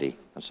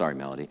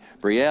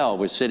 Brielle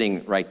was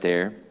sitting right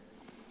there.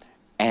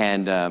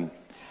 And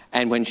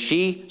when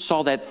she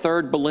saw that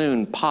 3rd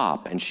balloon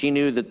pop, and she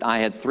knew that I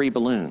had 3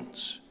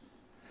 balloons,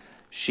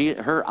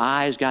 her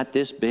eyes got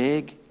this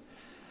big.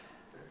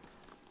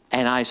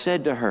 And I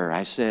said to her,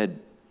 I said,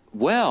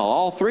 well,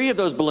 all 3 of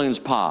those balloons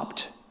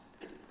popped.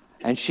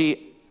 And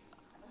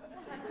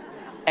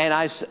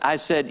I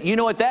said, you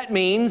know what that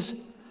means?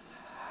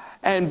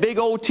 And big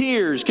old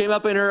tears came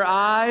up in her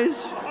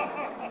eyes.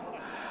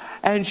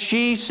 And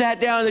she sat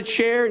down in the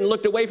chair and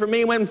looked away from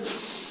me and went.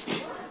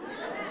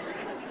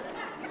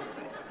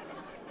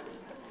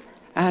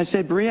 And I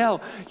said,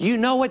 Brielle, you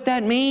know what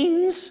that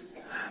means?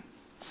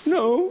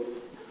 No.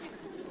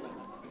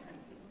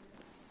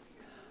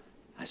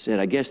 I said,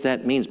 I guess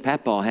that means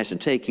Papa has to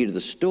take you to the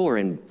store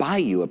and buy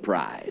you a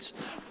prize.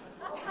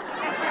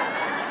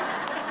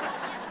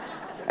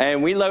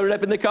 And we loaded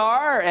up in the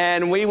car,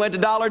 and we went to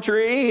Dollar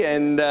Tree,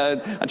 and I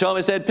told him,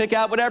 I said, pick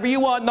out whatever you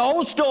want in the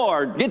whole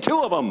store. Get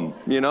 2 of them,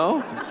 you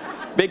know.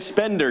 Big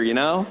spender, you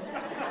know.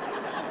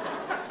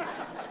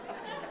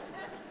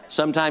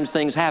 Sometimes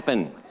things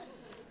happen,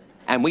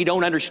 and we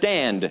don't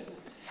understand.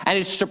 And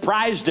it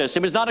surprised us.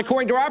 It was not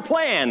according to our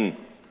plan.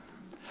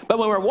 But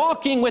when we're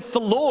walking with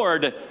the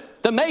Lord,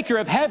 the maker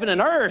of heaven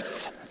and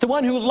earth, the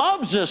one who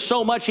loves us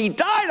so much, he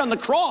died on the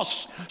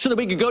cross so that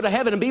we could go to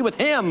heaven and be with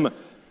him.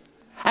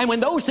 And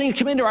when those things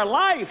come into our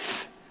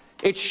life,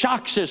 it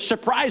shocks us,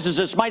 surprises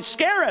us, might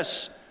scare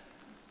us.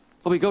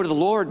 But we go to the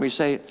Lord and we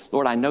say,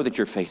 Lord, I know that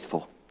you're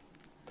faithful.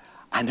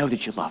 I know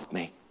that you love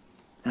me.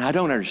 And I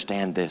don't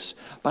understand this,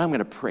 but I'm going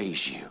to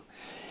praise you.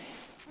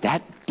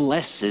 That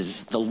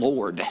blesses the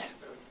Lord.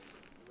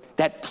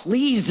 That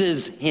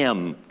pleases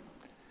him.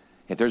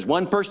 If there's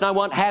one person I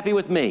want happy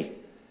with me,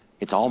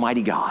 it's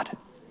Almighty God.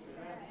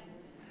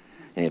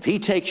 And if he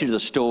takes you to the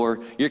store,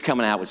 you're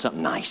coming out with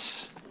something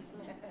nice.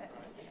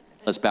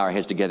 Let's bow our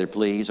heads together,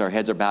 please. Our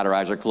heads are bowed, our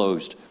eyes are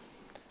closed.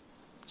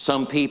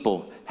 Some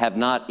people have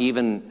not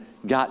even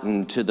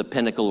gotten to the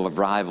pinnacle of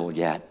revival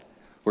yet.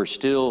 We're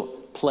still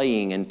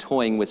playing and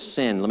toying with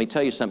sin. Let me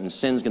tell you something.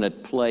 Sin's going to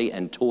play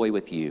and toy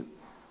with you.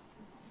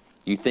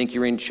 You think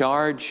you're in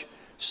charge?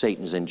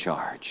 Satan's in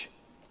charge.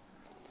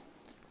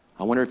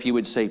 I wonder if you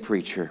would say,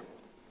 preacher,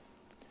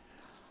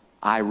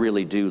 I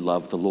really do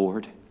love the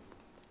Lord.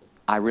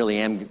 I really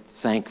am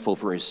thankful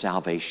for his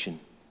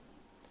salvation.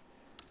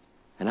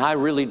 And I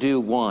really do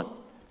want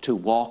to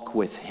walk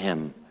with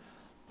him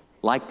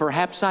like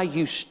perhaps I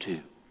used to.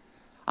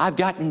 I've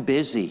gotten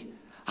busy.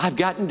 I've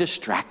gotten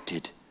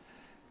distracted.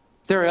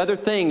 There are other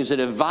things that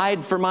have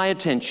vied for my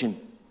attention.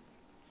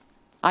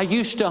 I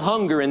used to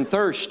hunger and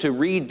thirst to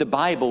read the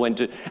Bible and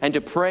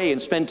to pray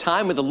and spend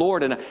time with the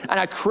Lord, and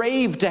I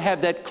craved to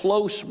have that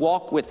close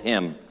walk with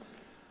him.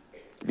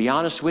 To be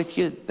honest with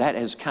you, that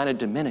has kind of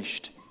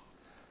diminished,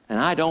 and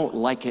I don't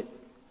like it.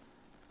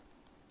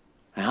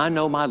 And I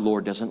know my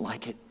Lord doesn't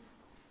like it.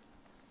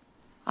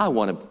 I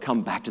want to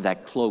come back to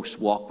that close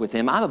walk with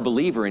him. I'm a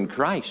believer in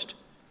Christ,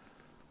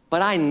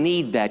 but I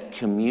need that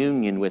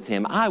communion with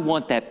him. I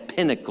want that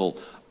pinnacle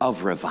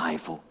of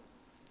revival.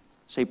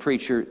 Say,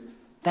 preacher,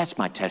 that's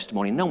my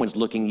testimony. No one's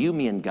looking, you,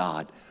 me, and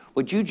God.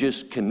 Would you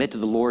just commit to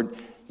the Lord?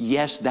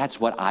 Yes, that's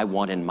what I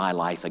want in my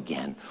life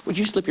again. Would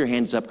you slip your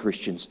hands up,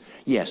 Christians?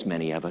 Yes,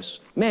 many of us,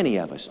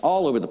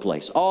 all over the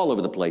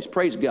place.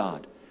 Praise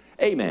God.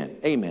 Amen,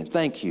 amen.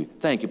 Thank you.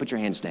 Put your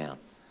hands down.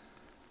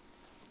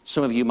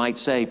 Some of you might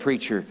say,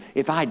 preacher,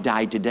 if I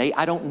died today,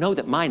 I don't know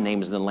that my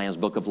name is in the Lamb's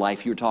Book of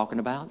Life you're talking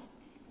about.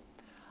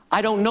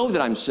 I don't know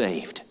that I'm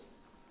saved.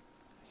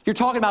 You're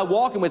talking about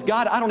walking with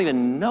God. I don't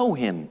even know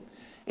him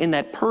in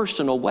that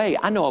personal way.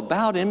 I know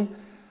about him.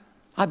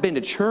 I've been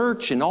to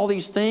church and all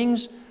these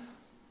things.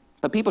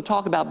 But people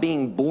talk about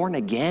being born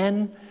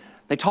again.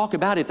 They talk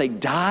about if they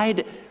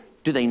died,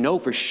 do they know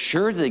for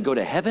sure that they go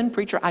to heaven?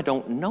 Preacher, I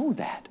don't know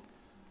that.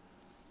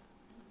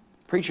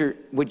 Preacher,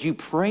 would you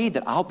pray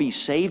that I'll be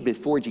saved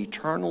before it's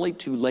eternally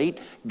too late?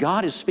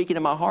 God is speaking to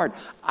my heart.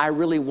 I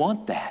really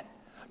want that.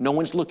 No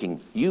one's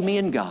looking. You, me,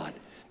 and God.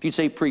 If you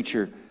say,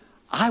 preacher,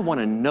 I want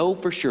to know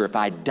for sure if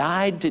I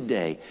died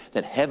today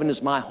that heaven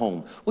is my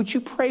home, would you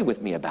pray with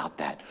me about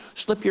that?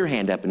 Slip your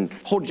hand up and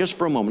hold it just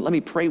for a moment. Let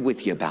me pray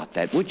with you about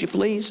that. Would you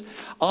please?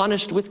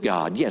 Honest with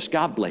God. Yes,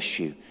 God bless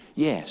you.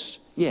 Yes.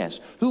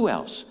 Who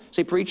else?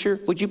 Say, preacher,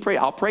 would you pray?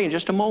 I'll pray in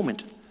just a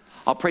moment.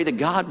 I'll pray that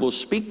God will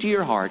speak to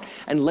your heart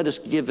and let us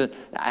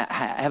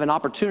have an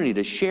opportunity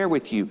to share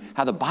with you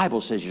how the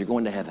Bible says you're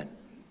going to heaven.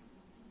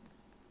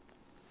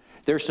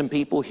 There's some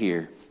people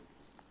here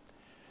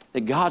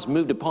that God's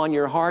moved upon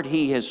your heart.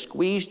 He has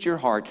squeezed your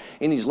heart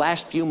in these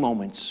last few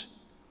moments.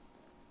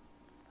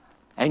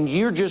 And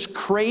you're just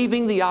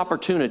craving the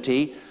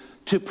opportunity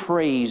to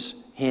praise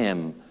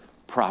him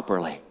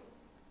properly.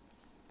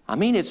 I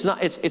mean, it's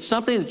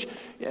something that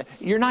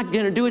you're not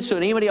going to do it so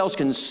that anybody else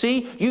can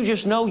see. You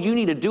just know you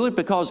need to do it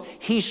because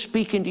he's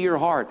speaking to your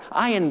heart.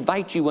 I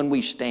invite you when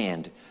we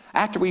stand.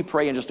 After we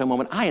pray in just a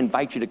moment, I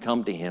invite you to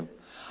come to him.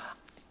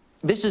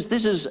 This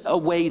is a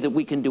way that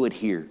we can do it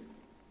here.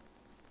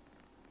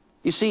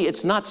 You see,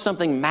 it's not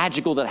something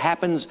magical that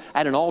happens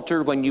at an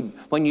altar when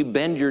you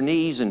bend your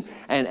knees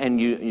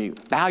and you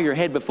bow your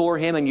head before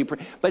him and you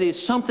pray. But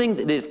it's something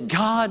that if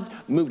God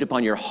moved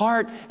upon your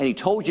heart and he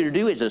told you to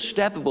do, it's a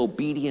step of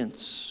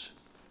obedience.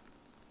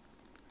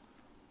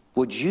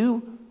 Would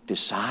you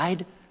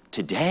decide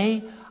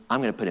today, I'm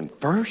going to put him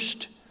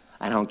first.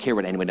 I don't care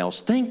what anyone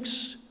else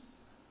thinks.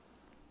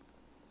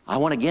 I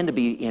want again to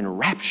be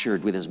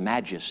enraptured with his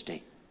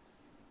majesty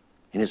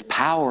and his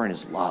power and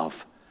his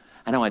love.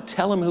 And I want to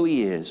tell him who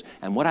he is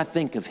and what I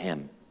think of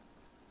him.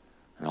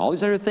 And all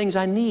these other things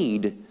I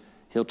need,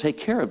 he'll take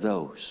care of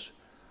those.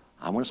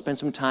 I want to spend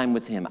some time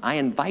with him. I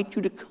invite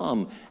you to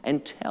come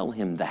and tell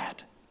him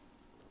that.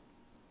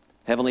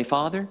 Heavenly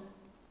Father,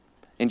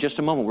 in just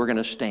a moment we're going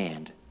to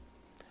stand.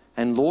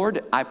 And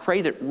Lord, I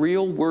pray that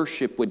real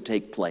worship would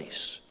take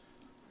place.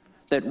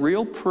 That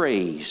real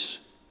praise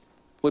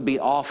would be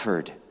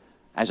offered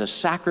as a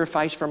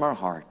sacrifice from our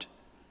heart.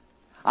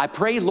 I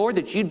pray, Lord,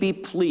 that you'd be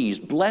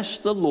pleased. Bless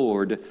the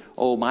Lord,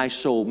 O my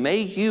soul.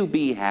 May you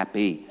be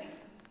happy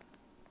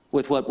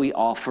with what we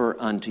offer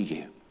unto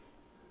you.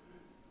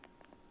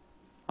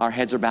 Our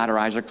heads are bowed, our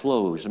eyes are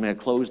closed. I'm going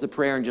to close the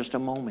prayer in just a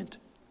moment.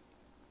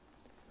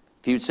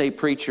 If you'd say,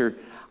 preacher,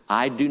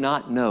 I do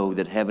not know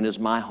that heaven is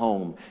my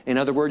home. In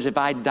other words, if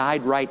I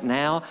died right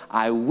now,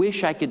 I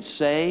wish I could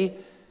say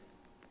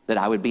that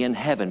I would be in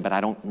heaven, but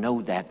I don't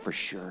know that for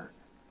sure.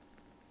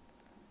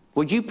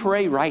 Would you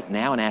pray right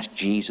now and ask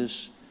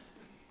Jesus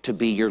to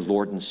be your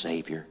Lord and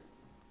Savior?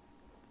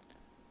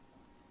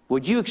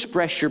 Would you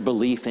express your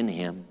belief in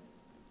Him?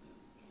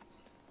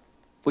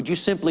 Would you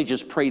simply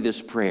just pray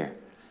this prayer?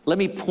 Let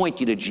me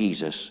point you to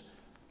Jesus.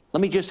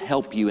 Let me just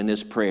help you in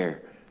this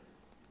prayer.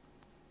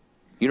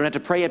 You don't have to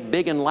pray it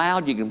big and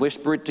loud. You can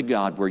whisper it to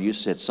God where you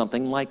sit.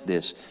 Something like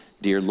this.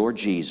 Dear Lord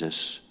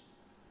Jesus,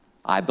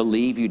 I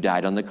believe you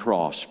died on the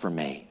cross for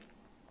me.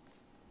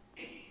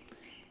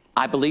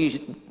 I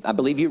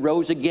believe you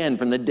rose again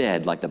from the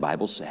dead, like the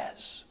Bible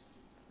says.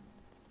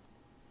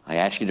 I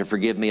ask you to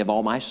forgive me of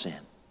all my sin.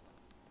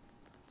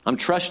 I'm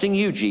trusting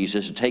you,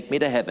 Jesus, to take me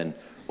to heaven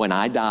when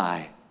I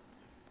die.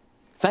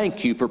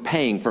 Thank you for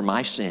paying for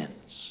my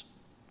sins.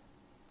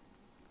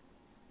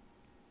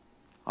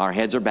 Our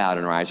heads are bowed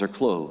and our eyes are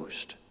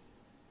closed.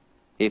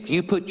 If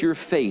you put your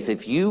faith,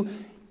 if you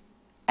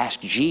ask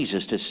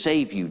Jesus to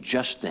save you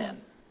just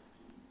then,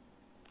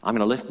 I'm going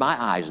to lift my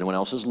eyes, no one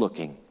else is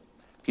looking.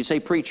 If you say,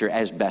 preacher,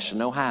 as best I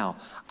know how,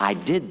 I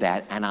did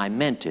that and I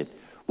meant it,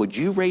 would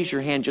you raise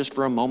your hand just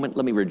for a moment?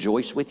 Let me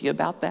rejoice with you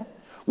about that.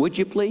 Would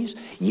you please?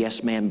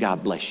 Yes, ma'am.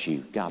 God bless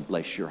you. God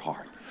bless your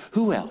heart.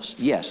 Who else?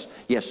 Yes,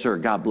 sir.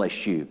 God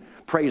bless you.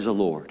 Praise the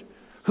Lord.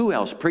 Who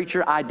else?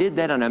 Preacher, I did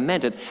that and I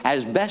meant it.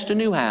 As best I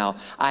knew how,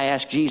 I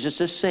asked Jesus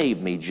to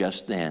save me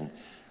just then.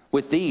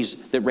 With these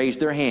that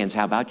raised their hands,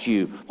 how about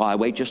you? While I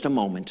wait just a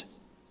moment.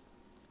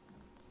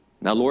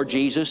 Now, Lord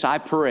Jesus, I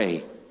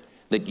pray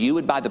that you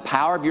would, by the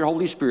power of your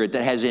Holy Spirit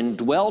that has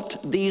indwelt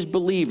these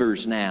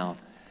believers now,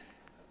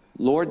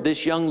 Lord,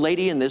 this young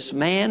lady and this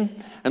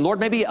man, and Lord,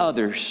 maybe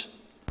others,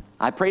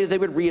 I pray that they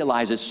would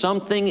realize that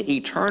something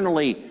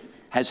eternally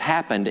has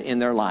happened in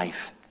their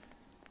life.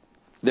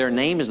 Their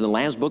name is in the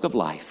Lamb's Book of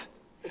Life.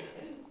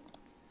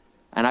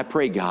 And I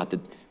pray, God, that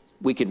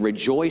we could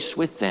rejoice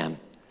with them.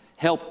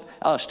 Help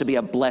us to be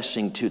a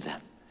blessing to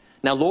them.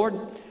 Now, Lord,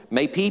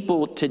 may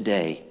people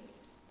today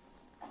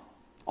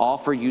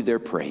offer you their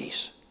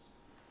praise.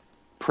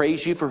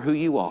 Praise you for who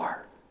you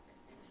are.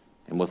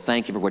 And we'll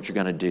thank you for what you're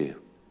going to do.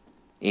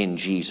 In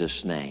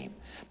Jesus' name.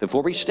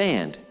 Before we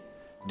stand,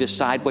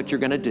 decide what you're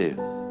going to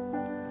do.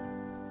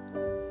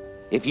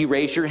 If you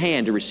raise your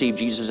hand to receive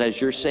Jesus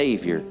as your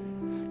Savior,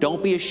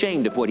 don't be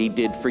ashamed of what He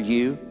did for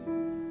you.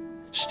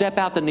 Step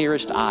out the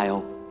nearest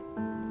aisle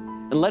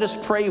and let us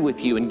pray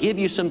with you and give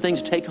you some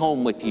things to take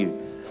home with you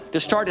to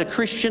start a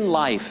Christian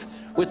life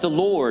with the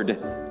Lord.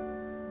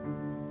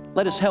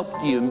 Let us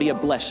help you and be a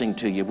blessing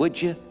to you,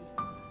 would you?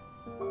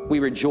 We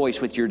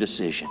rejoice with your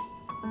decision.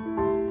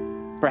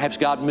 Perhaps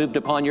God moved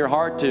upon your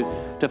heart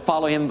to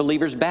follow Him in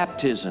believer's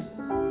baptism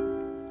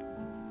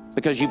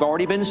because you've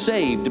already been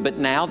saved, but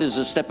now there's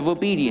a step of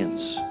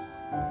obedience.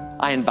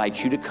 I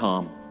invite you to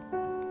come.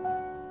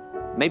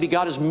 Maybe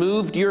God has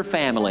moved your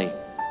family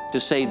to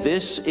say,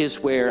 this is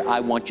where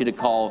I want you to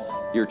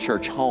call your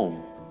church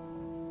home.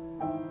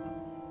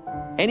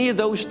 Any of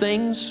those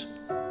things.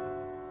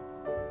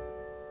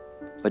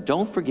 But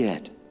don't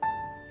forget,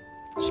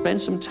 spend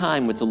some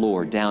time with the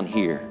Lord down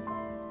here.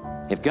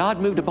 If God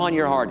moved upon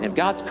your heart, and if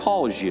God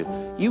calls you,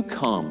 you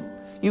come.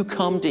 You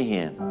come to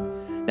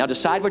Him. Now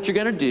decide what you're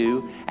going to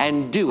do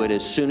and do it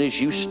as soon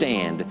as you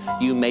stand.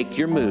 You make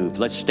your move.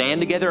 Let's stand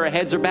together. Our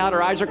heads are bowed,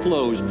 our eyes are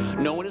closed.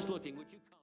 No one is looking.